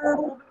cooler, a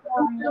little bit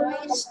more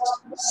moist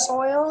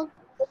soil.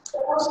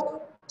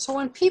 So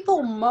when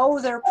people mow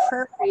their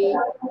prairie,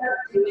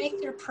 they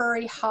make their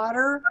prairie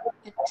hotter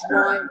and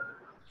drier.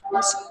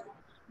 And so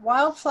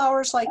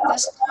wildflowers like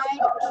this guy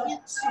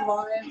can't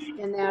survive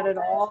in that at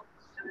all,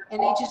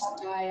 and they just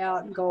die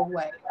out and go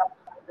away.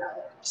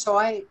 So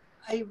I'm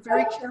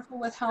very careful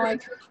with how I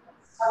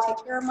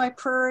take care of my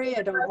prairie.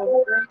 I don't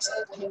overgraze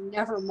it. I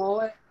never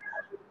mow it.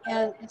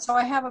 And so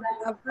I have a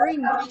very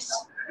nice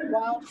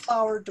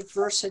wildflower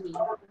diversity.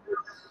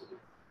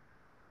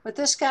 But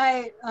this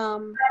guy, a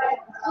little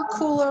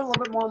cooler, a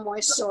little bit more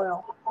moist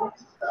soil.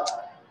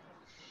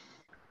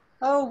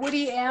 Oh,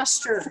 woody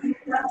aster.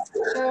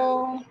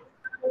 So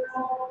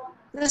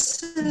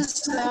this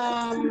is,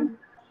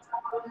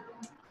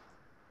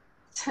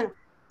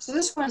 so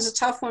this one's a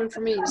tough one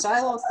for me.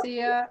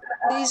 Xylothea,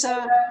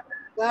 Lisa,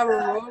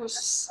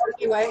 glabrose.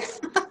 Anyway,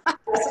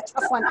 that's a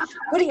tough one.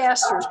 Woody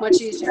aster is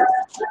much easier.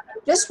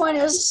 This one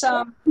is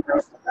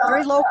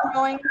very low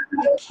growing.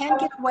 It can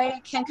get away.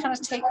 It can kind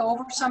of take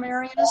over some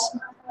areas.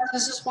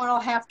 This is one I'll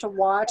have to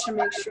watch and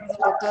make sure that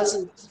it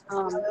doesn't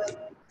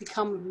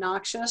become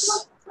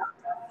obnoxious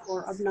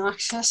or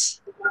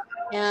obnoxious.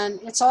 And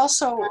it's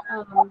also,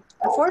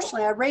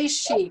 unfortunately, I raise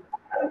sheep.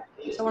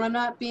 So when I'm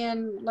not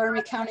being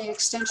Laramie County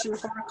Extension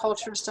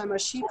horticulturist, I'm a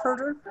sheep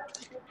herder.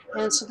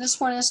 And so this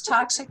one is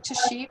toxic to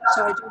sheep,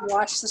 so I do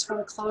watch this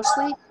one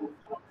closely.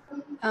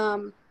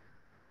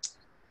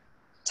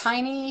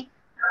 Tiny,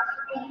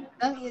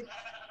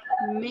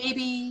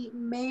 maybe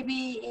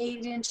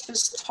 8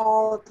 inches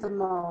tall at the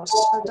most.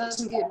 So it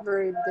doesn't get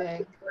very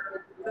big,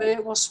 but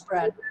it will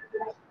spread.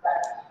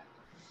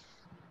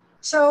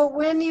 So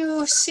when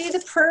you see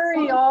the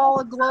prairie all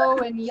aglow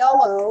in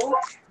yellow,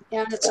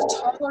 and it's a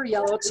taller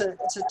yellow, it's a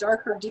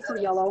darker, deeper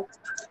yellow,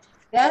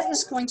 that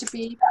is going to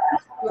be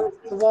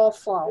the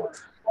wallflower.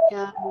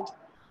 And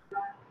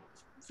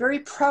very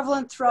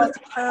prevalent throughout the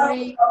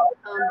prairie,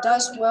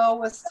 does well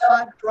with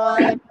hot,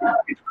 dry,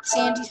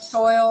 sandy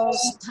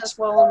soils, does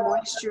well in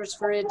moisture, it's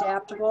very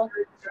adaptable.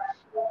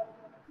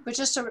 But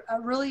just a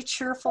really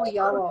cheerful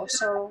yellow.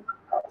 So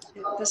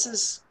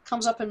this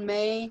comes up in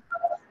May,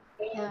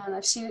 and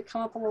I've seen it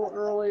come up a little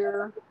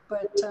earlier,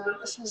 but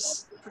this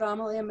is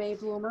predominantly a May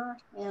bloomer,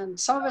 and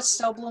some of it's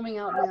still blooming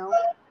out now.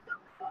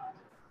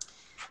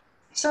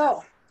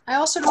 So I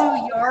also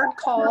do yard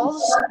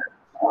calls,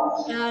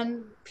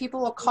 and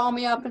people will call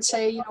me up and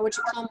say, you know, would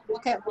you come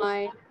look at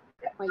my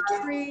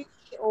tree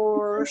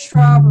or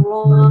shrub or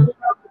lawn?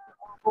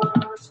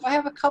 So I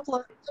have a couple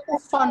of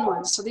fun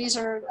ones. So these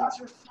are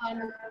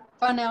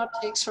fun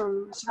outtakes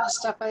from some of the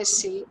stuff I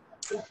see.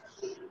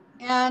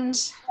 And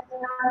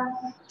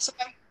so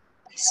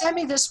he sent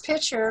me this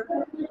picture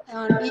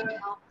on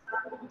email.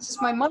 It says,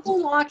 my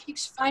mother-in-law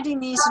keeps finding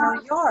these in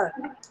her yard.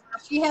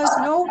 She has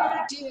no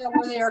idea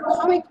where they are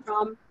coming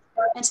from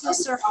and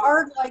says they're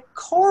hard like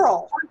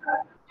coral.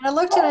 And I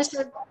looked at it and I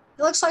said,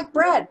 it looks like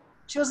bread.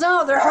 She goes,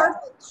 no, they're hard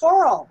like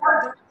coral.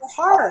 They're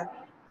hard.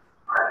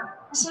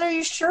 I said, are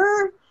you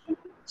sure?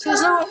 She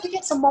goes, no, I think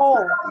it's a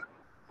mole.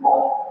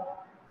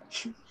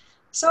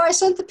 So I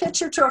sent the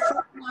picture to a friend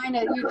of mine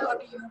at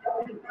UW,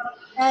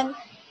 and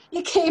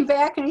he came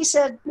back and he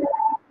said,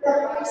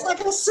 it's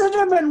like a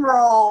cinnamon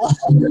roll.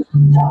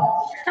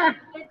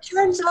 It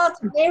turns out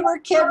the neighbor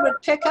kid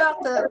would pick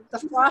out the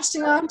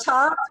frosting on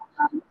top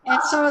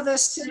and some of the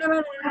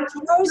cinnamon and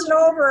throws it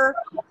over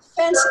the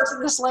fence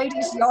into this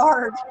lady's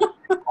yard.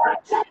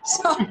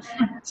 so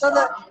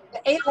the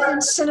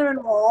alien cinnamon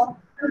roll,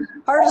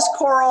 hard as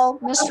coral,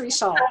 mystery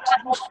solved.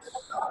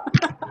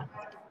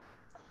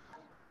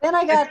 Then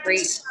I got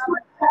this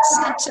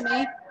sent to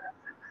me.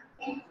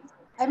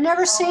 I've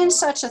never seen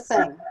such a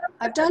thing.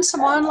 I've done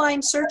some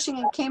online searching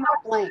and came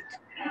up blank.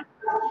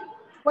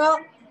 Well,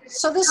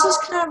 so this is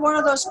kind of one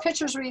of those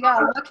pictures where you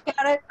gotta look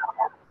at it.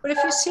 But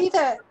if you see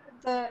the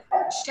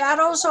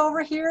shadows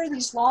over here,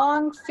 these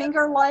long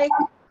finger-like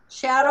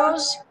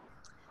shadows,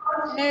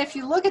 and if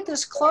you look at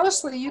this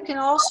closely, you can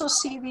also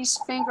see these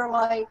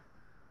finger-like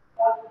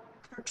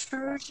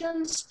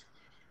protrusions.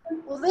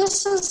 Well,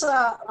 this is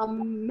a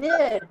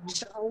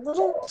midge, a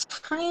little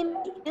tiny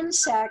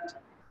insect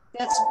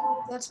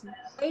that's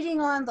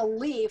biting on the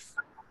leaf,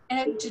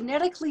 and it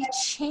genetically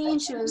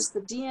changes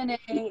the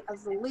DNA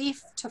of the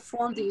leaf to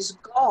form these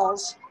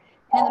galls,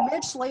 and the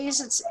midge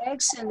lays its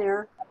eggs in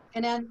there,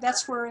 and then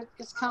that's where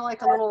it's kind of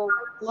like a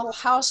little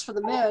house for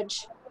the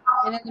midge,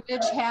 and then the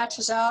midge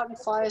hatches out and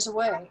flies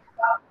away.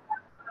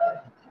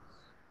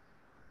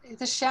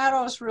 The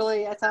shadows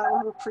really, I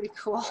thought, were pretty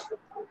cool.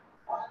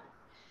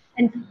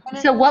 And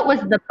so what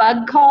was the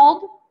bug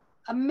called?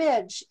 A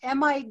midge,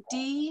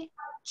 M-I-D-G-E,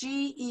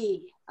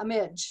 a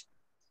midge.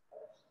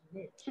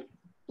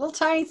 Little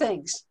tiny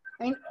things.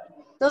 I mean,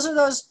 those are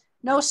those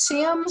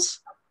no-see-ums,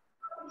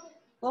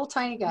 little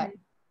tiny guy.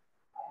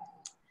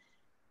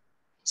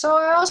 So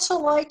I also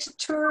like to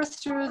tour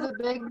through the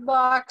big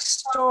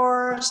box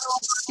stores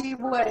to see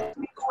what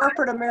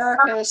corporate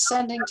America is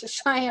sending to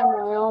Cheyenne,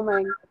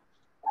 Wyoming.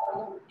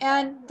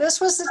 And this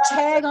was the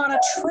tag on a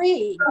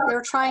tree they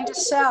were trying to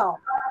sell.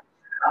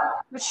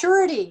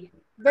 Maturity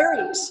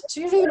varies.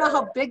 So you don't even know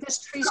how big this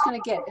tree is going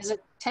to get. Is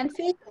it 10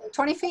 feet,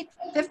 20 feet,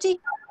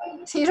 50?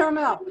 So you don't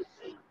know.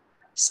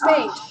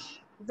 Space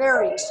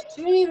varies.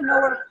 So you don't even know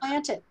where to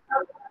plant it.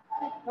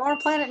 You want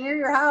to plant it near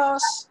your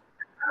house.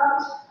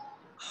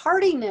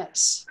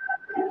 Hardiness.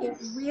 It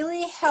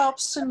really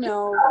helps to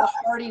know the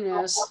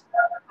hardiness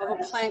of a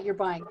plant you're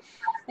buying.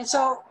 And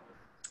so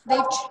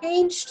they've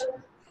changed,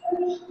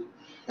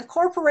 the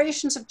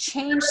corporations have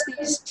changed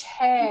these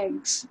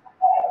tags.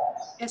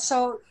 And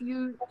so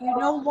you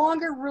no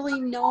longer really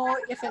know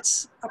if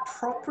it's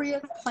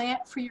appropriate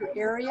plant for your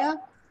area.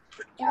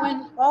 And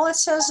when all it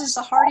says is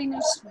the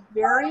hardiness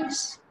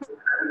varies,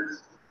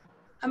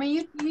 I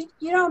mean,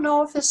 you don't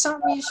know if it's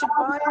something you should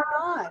buy or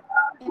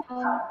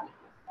not.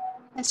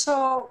 And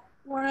so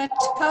when I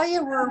tell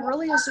you we're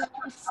really a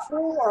zone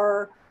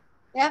 4,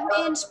 that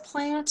means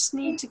plants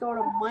need to go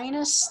to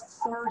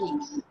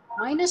 -30.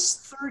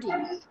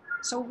 -30.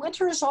 So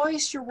winter is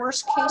always your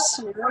worst case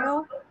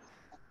scenario.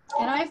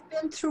 And I've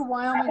been through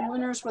Wyoming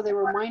winters where they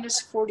were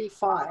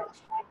 -45.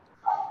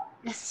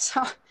 And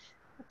so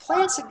the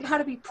plants have got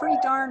to be pretty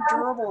darn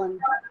durable and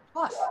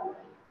tough.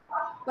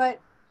 But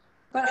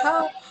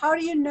how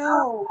do you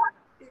know?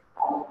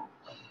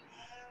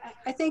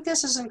 I think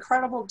this is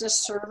incredible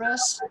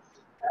disservice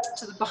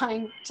to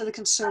the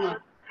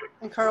consumer.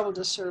 Incredible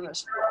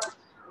disservice.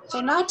 So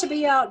not to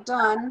be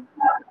outdone,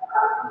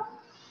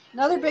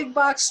 another big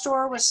box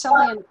store was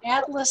selling an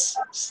Atlas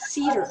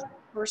cedar,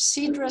 or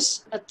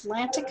Cedrus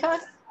atlantica.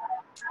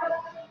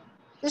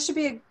 This should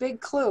be a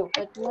big clue.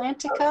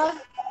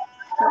 Atlantica.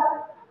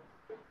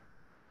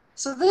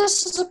 So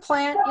this is a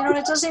plant, you know, and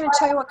it doesn't even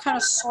tell you what kind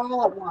of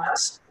soil it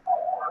wants.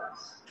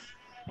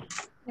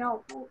 you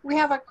know, we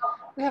have a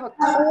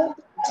cold,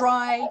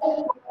 dry,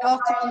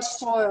 alkaline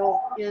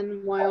soil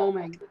in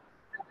Wyoming.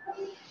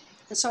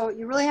 And so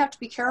you really have to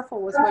be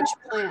careful with what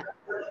you plant.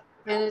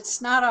 And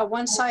it's not a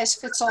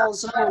one-size-fits-all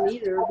zone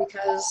either,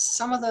 because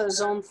some of the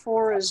zone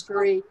 4 is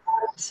very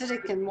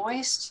acidic and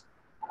moist.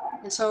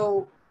 And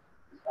so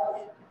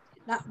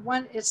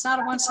it's not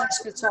a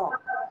one-size-fits-all.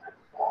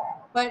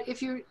 But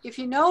if you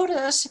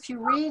notice, if you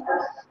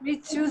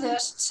read through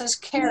this, it says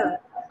care,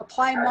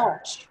 apply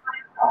mulch.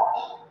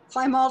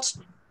 Apply mulch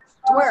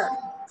to where?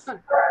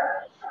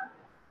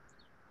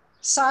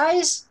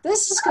 Size,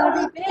 this is going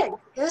to be big.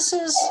 This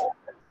is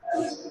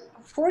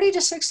 40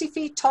 to 60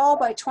 feet tall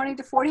by 20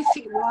 to 40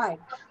 feet wide.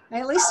 And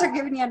at least they're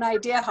giving you an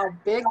idea how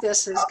big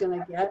this is going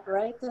to get,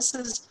 right? This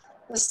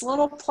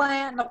little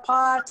plant in the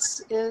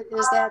pots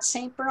is that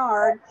St.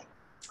 Bernard.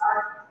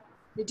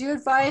 They do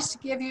advise to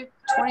give you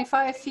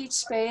 25 feet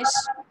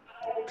space,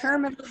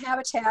 pyramidal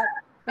habitat.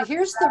 But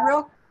here's the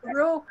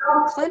real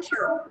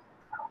clincher.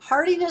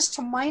 Hardiness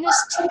to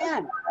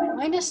 -10,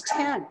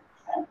 -10.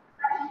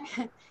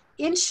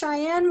 In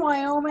Cheyenne,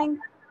 Wyoming,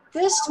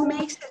 this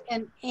makes it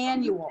an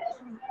annual.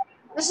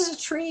 This is a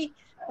tree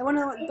that one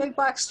of the big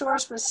box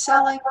stores was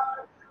selling,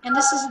 and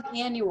this is an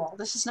annual.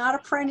 This is not a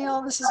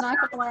perennial. This is not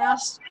going to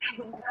last.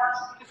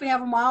 If we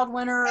have a mild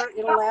winter,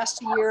 it'll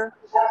last a year.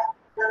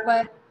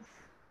 But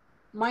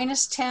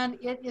 -10,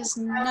 it is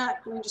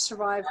not going to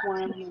survive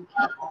Wyoming.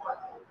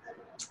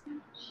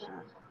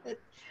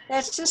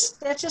 That's just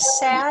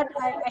sad.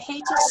 I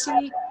hate to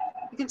see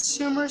the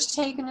consumers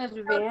taken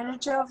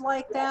advantage of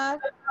like that.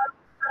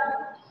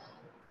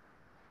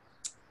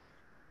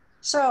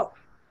 So,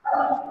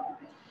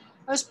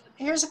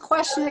 here's a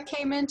question that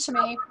came in to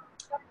me.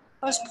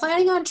 I was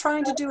planning on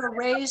trying to do a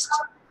raised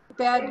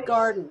bed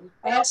garden.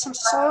 I had some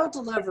soil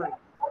delivered.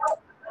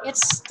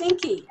 It's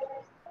stinky.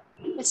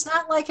 It's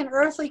not like an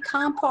earthly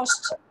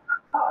compost.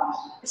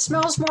 It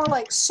smells more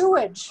like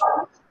sewage.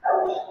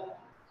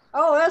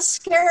 Oh, that's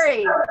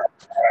scary.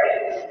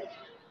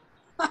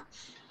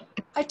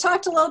 I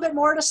talked a little bit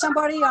more to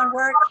somebody on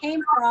where it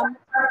came from.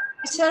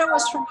 He said it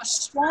was from a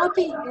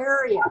swampy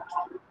area,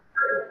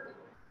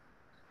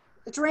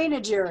 a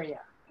drainage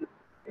area.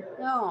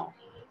 No,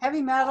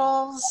 heavy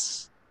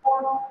metals,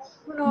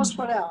 who knows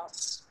what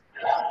else.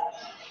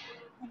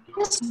 I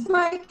guess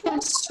my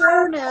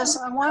concern is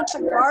I want to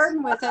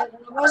garden with it,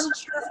 and I wasn't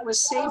sure if it was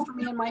safe for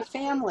me and my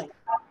family.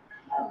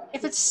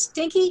 If it's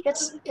stinky,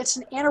 it's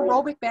an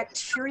anaerobic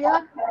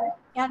bacteria,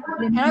 and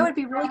I would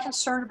be really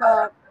concerned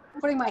about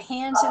putting my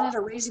hands in it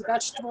or raising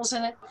vegetables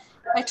in it.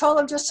 I told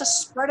him just to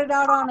spread it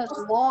out on his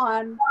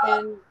lawn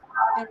and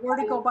where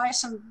to go buy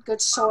some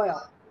good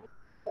soil.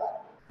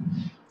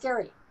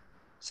 Scary.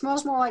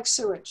 Smells more like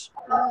sewage.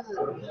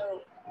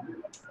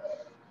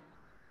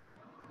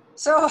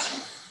 So,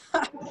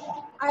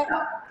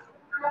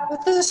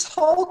 with this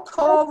whole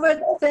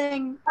COVID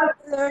thing,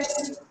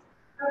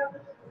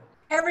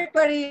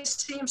 everybody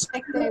seems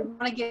like they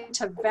want to get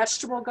into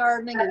vegetable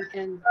gardening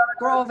and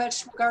grow a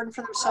vegetable garden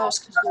for themselves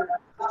because they're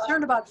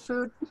concerned about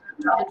food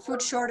and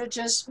food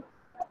shortages.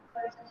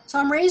 So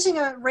I'm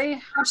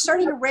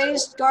starting a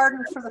raised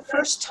garden for the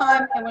first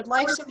time and would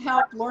like some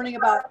help learning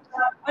about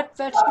what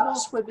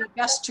vegetables would be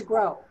best to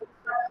grow.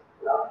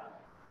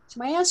 So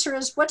my answer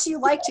is, what do you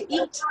like to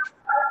eat?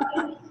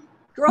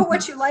 Grow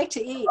what you like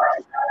to eat.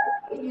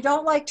 If you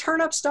don't like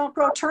turnips, don't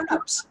grow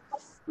turnips.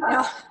 You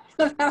know?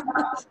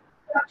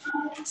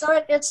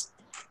 So it's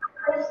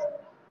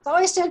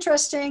always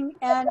interesting,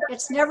 and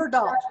it's never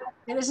dull.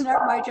 It isn't.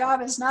 My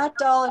job is not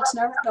dull. It's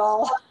never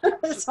dull.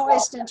 It's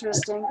always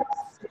interesting.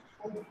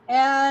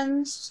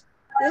 And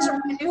these are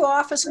my new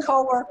office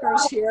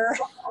co-workers here.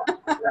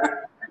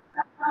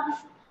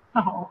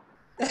 Oh.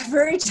 A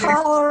very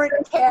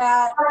tolerant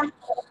cat.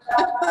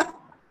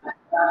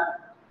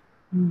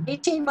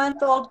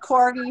 18-month-old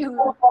corgi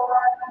who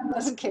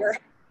doesn't care.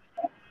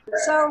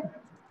 So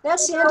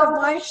that's the end of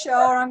my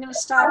show, and I'm going to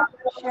stop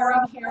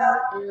sharing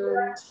here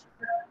and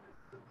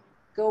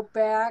go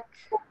back.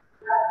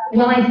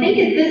 Well, I think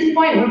at this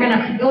point we're going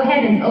to go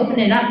ahead and open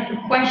it up for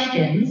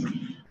questions.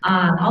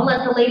 I'll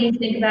let the ladies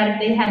think about if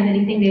they have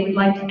anything they would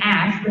like to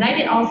ask, but I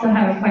did also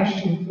have a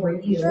question for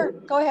you. Sure,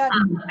 go ahead. I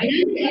know that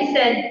you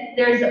said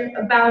there's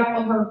about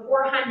over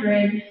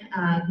 400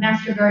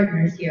 master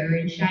gardeners here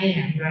in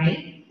Cheyenne,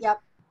 right?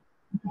 Yep.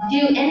 Do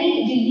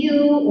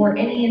you or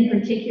any in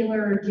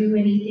particular do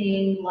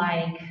anything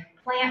like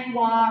plant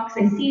walks?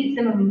 I see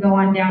some of them go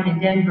on down in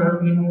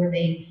Denver, you know, where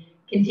they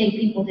can take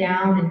people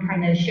down and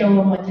kind of show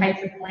them what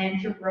types of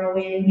plants you're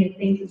growing and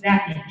things of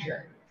that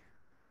nature.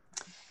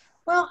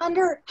 Well,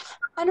 under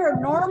a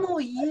normal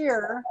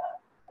year,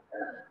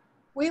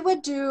 we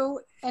would do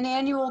an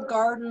annual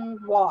garden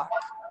walk,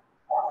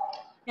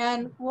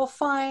 and we'll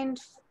find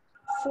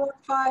 4,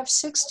 5,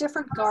 6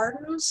 different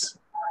gardens,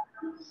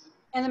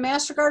 and the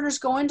master gardeners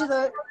go into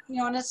the, you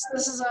know, and this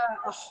is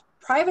a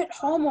private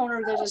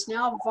homeowner that is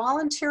now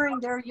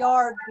volunteering their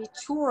yard to be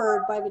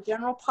toured by the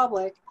general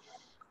public,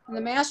 and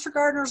the master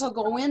gardeners will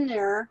go in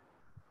there,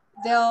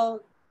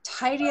 they'll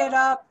tidy it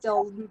up,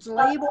 they'll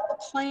label the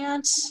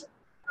plants,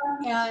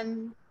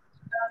 And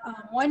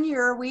one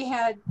year we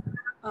had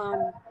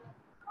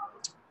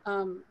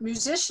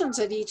musicians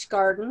at each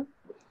garden.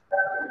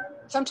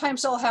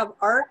 Sometimes they'll have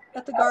art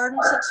at the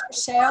gardens that's for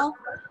sale,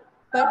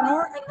 but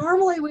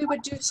normally we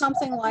would do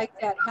something like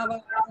that, have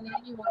an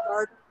annual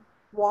garden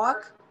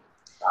walk.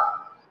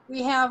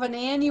 We have an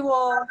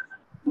annual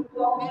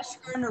Master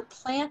Gardener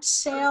plant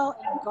sale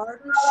and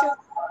garden show.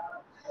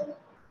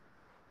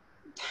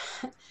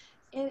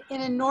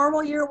 In a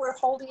normal year, we're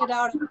holding it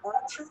out in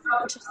Archer,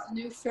 which is the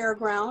new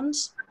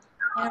fairgrounds,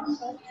 and we're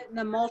holding it in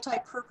a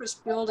multi-purpose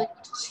building,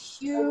 which is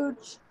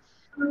huge,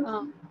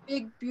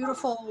 big,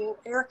 beautiful,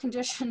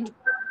 air-conditioned.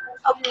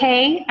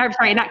 Okay, I'm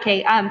sorry, not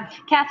Kay.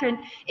 Catherine,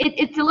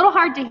 it's a little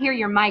hard to hear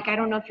your mic. I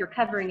don't know if you're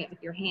covering it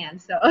with your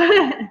hand, so.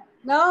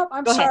 No,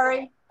 I'm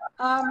sorry.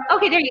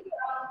 Okay, there you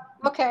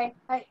go. Okay,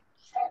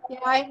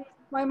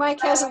 my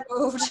mic hasn't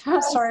moved.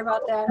 Sorry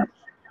about that.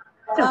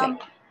 Okay.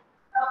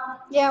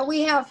 Yeah,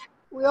 we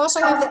also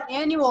have the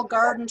annual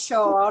garden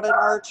show out at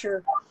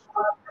Archer,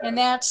 and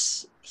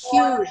that's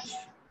huge,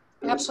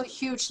 absolutely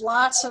huge.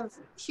 Lots of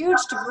huge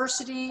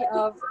diversity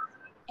of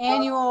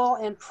annual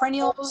and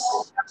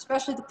perennials,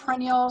 especially the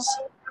perennials,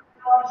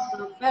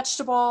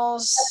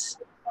 vegetables.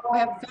 We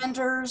have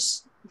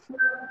vendors.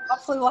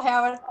 Hopefully we'll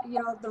have it,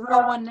 the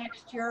real one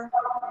next year.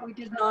 We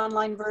did an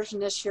online version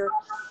this year.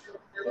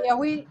 Yeah,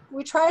 we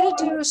try to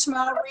do some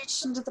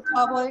outreach into the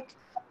public.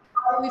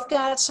 We've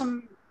got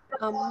some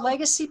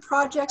legacy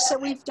projects that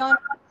we've done.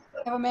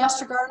 We have a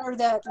master gardener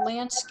that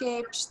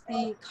landscapes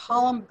the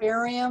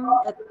columbarium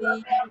at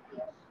the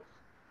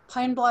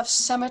Pine Bluff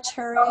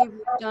Cemetery.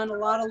 We've done a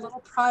lot of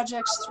little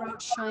projects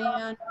throughout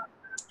Cheyenne.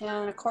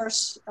 And of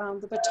course,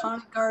 the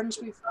Botanic Gardens,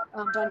 we've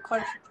done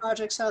quite a few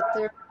projects out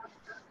there.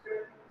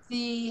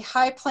 The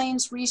High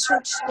Plains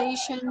Research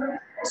Station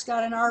has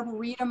got an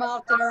arboretum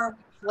out there.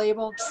 We've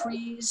labeled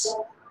trees.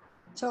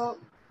 So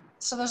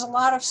there's a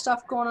lot of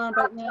stuff going on,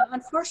 but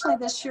unfortunately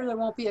this year there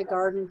won't be a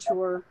garden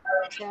tour,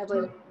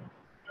 sadly.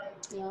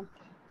 Yeah.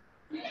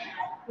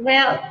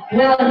 Well,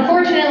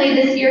 unfortunately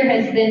this year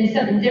has been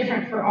something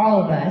different for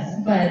all of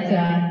us, but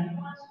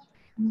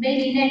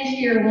maybe next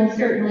year we'll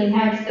certainly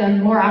have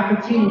some more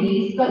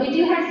opportunities. But we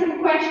do have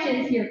some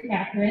questions here,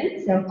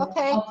 Catherine, so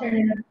okay. I'll turn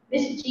it over to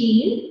Miss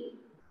Jean.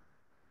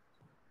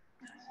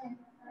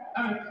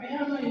 Our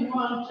family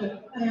wants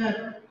to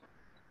plant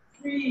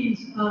trees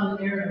on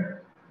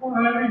their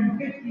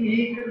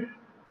 450-acre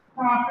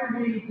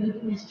property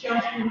that was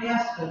just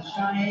west of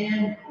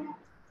Cheyenne.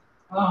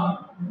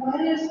 What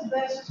is the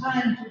best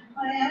time to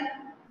plant?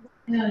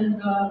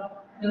 And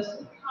does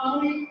the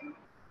county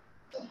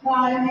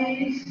supply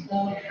these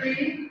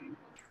trees?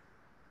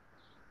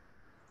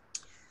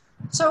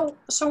 So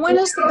when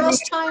is the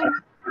best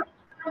time?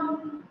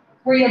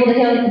 Were you able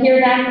to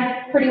hear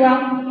that pretty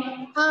well?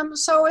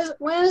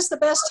 When is the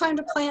best time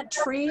to plant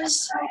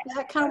trees? Is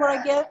that kind of what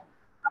I get?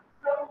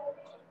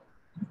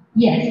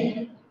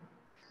 Yes.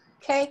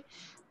 Okay.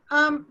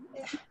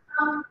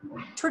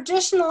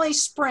 Traditionally,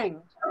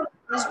 spring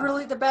is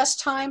really the best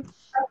time,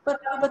 but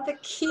the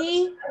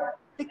key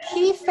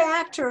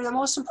factor, the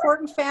most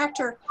important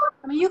factor,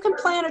 I mean, you can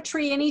plant a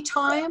tree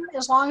anytime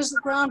as long as the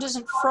ground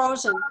isn't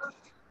frozen,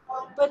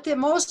 but the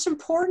most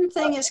important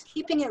thing is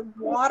keeping it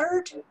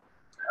watered.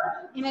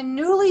 And a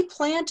newly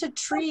planted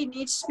tree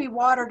needs to be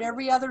watered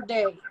every other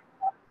day.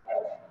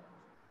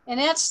 And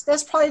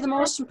that's probably the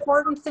most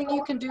important thing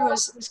you can do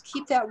is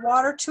keep that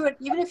water to it,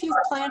 even if you've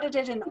planted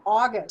it in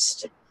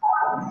August.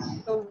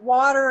 The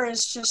water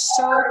is just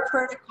so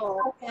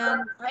critical.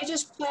 And I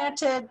just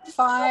planted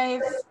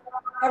 5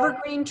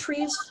 evergreen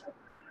trees.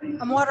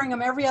 I'm watering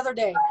them every other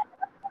day.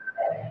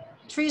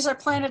 Trees I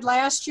planted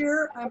last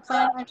year, I'm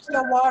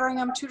still watering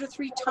them 2 to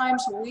 3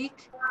 times a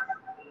week.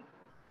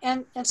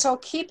 And so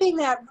keeping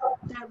that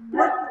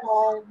root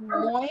ball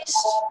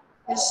moist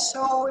is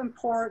so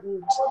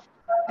important.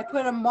 I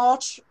put a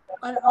mulch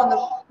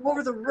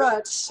over the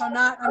roots, so I'm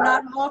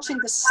not mulching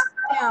the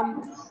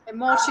stem, I'm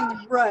mulching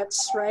the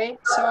roots, right?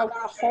 So I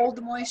want to hold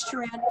the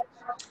moisture in.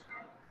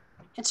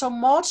 And so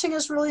mulching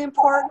is really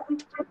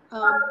important.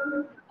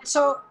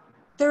 So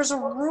there's a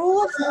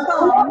rule of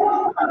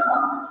thumb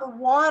for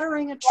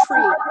watering a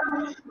tree.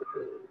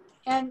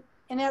 And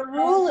that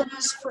rule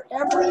is for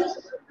every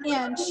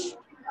inch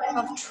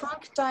of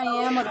trunk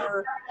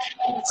diameter,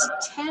 it's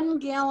 10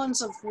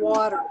 gallons of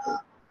water.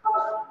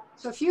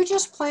 So if you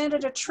just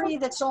planted a tree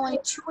that's only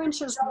 2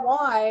 inches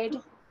wide,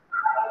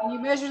 and you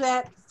measure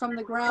that from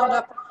the ground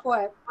up a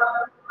foot,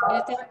 and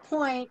at that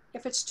point,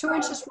 if it's 2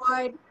 inches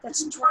wide,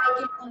 that's 20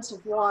 gallons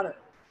of water.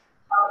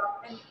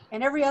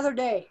 And every other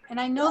day. And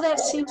I know that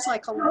seems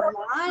like a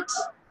lot,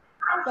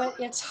 but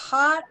it's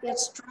hot,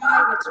 it's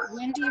dry, it's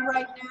windy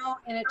right now,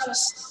 and it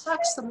just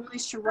sucks the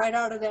moisture right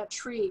out of that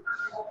tree.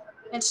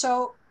 And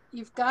so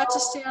you've got to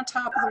stay on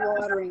top of the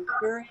watering.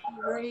 Very,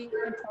 very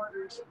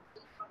important.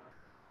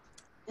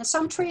 And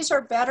some trees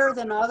are better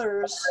than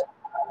others.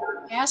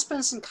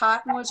 Aspens and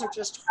cottonwoods are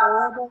just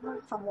horrible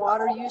from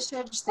water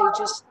usage. They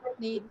just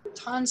need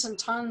tons and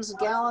tons,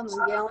 gallons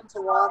and gallons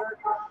of water,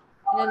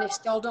 and then they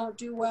still don't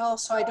do well.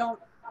 So I don't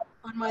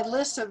on my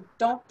list of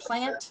don't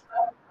plant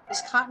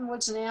is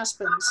cottonwoods and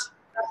aspens,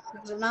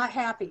 because they're not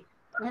happy.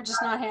 They're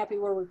just not happy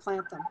where we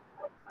plant them.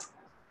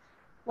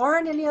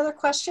 Lauren, any other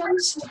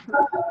questions?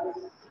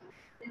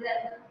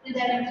 Did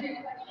that answer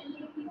your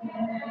question?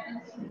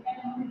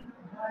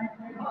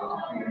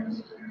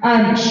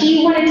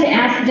 She wanted to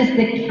ask, does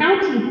the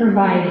county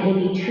provide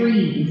any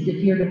trees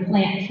if you're to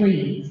plant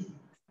trees?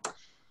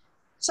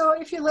 So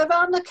if you live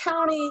out in the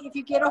county, if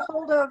you get a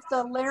hold of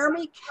the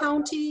Laramie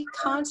County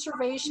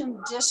Conservation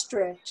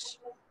District,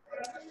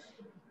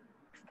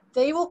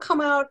 they will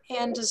come out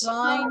and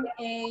design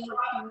a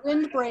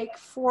windbreak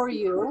for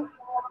you.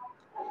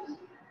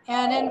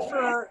 And then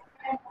for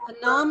a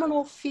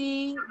nominal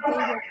fee, they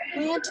will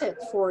plant it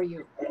for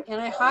you. And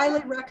I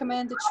highly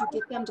recommend that you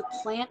get them to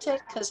plant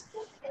it, because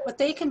what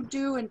they can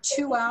do in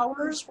 2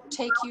 hours will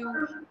take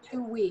you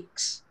 2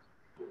 weeks.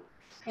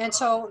 And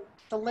so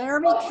the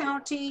Laramie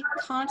County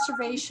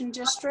Conservation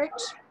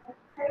District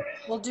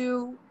will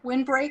do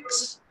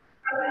windbreaks.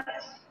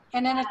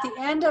 And then at the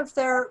end of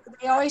their,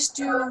 they always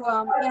do,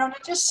 you know,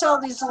 they just sell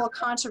these little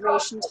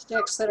conservation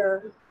sticks that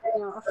are,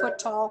 you know, a foot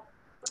tall.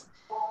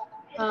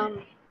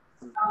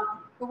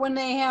 But when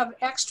they have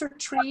extra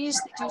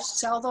trees, they do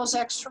sell those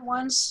extra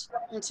ones.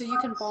 And so you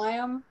can buy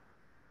them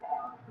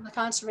in the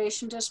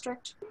Conservation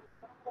District.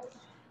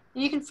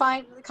 And you can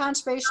find the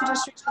Conservation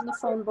District's in the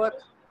phone book.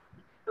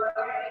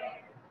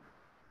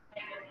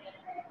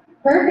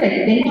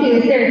 Perfect, thank you.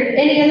 Is there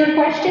any other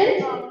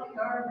questions?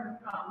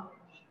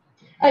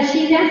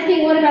 She's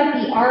asking, what about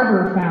the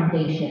Arbor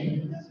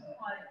Foundation?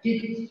 Do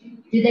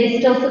they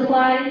still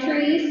supply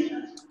trees?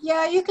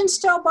 Yeah, you can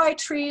still buy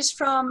trees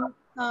from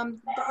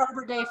the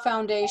Arbor Day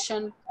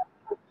Foundation.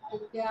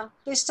 Yeah,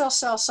 they still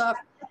sell stuff.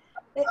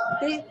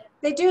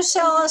 They do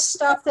sell us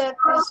stuff that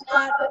is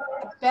not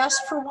the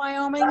best for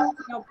Wyoming. You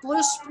know,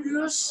 blue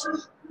spruce.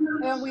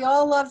 And we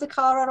all love the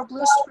Colorado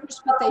blue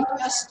spruce, but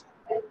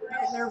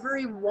they're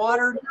very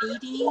water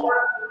needy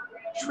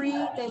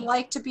tree. They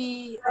like to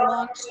be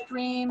along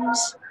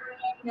streams.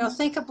 You know,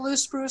 think of blue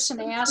spruce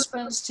and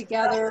aspens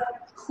together.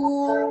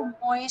 Cool,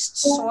 moist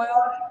soil.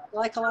 They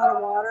like a lot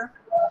of water.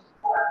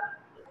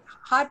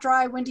 Hot,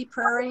 dry, windy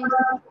prairie,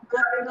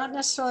 not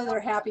necessarily their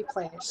happy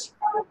place.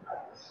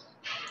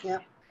 Yeah.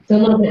 So a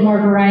little bit more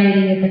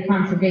variety with the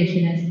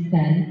conservationists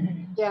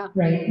then. Yeah.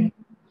 Right?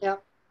 Yeah.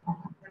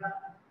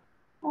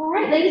 All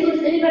right, ladies,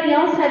 does anybody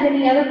else have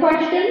any other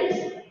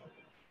questions?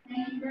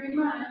 Thank you very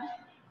much.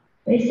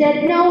 They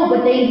said no,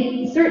 but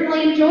they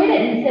certainly enjoyed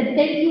it and said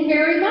thank you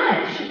very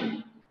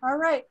much. All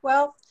right.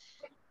 Well,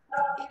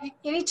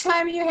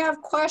 anytime you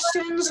have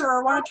questions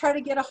or want to try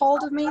to get a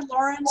hold of me,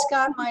 Lauren's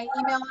got my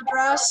email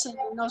address and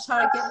knows how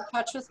to get in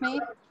touch with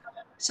me.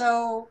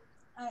 So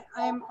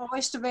I'm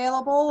always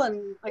available,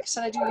 and like I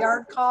said, I do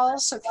yard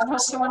calls. So if you know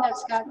someone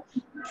that's got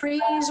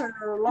trees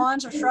or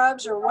lawns or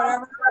shrubs or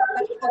whatever,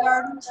 vegetable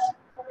gardens.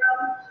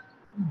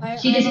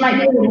 She just might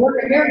be able to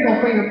work a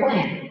miracle for your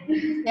plant.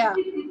 Yeah.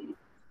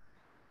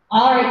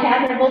 All right,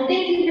 Catherine. Well,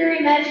 thank you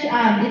very much.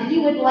 If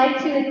you would like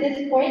to at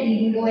this point, you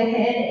can go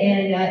ahead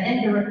and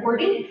end the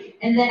recording.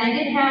 And then I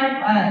did have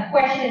a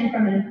question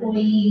from an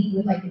employee who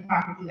would like to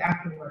talk with you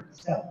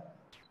afterwards. So.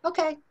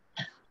 Okay.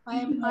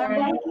 I'm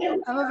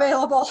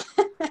available.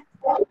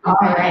 All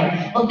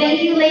right. Well,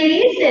 thank you,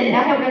 ladies, and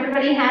I hope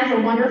everybody has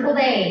a wonderful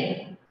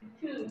day.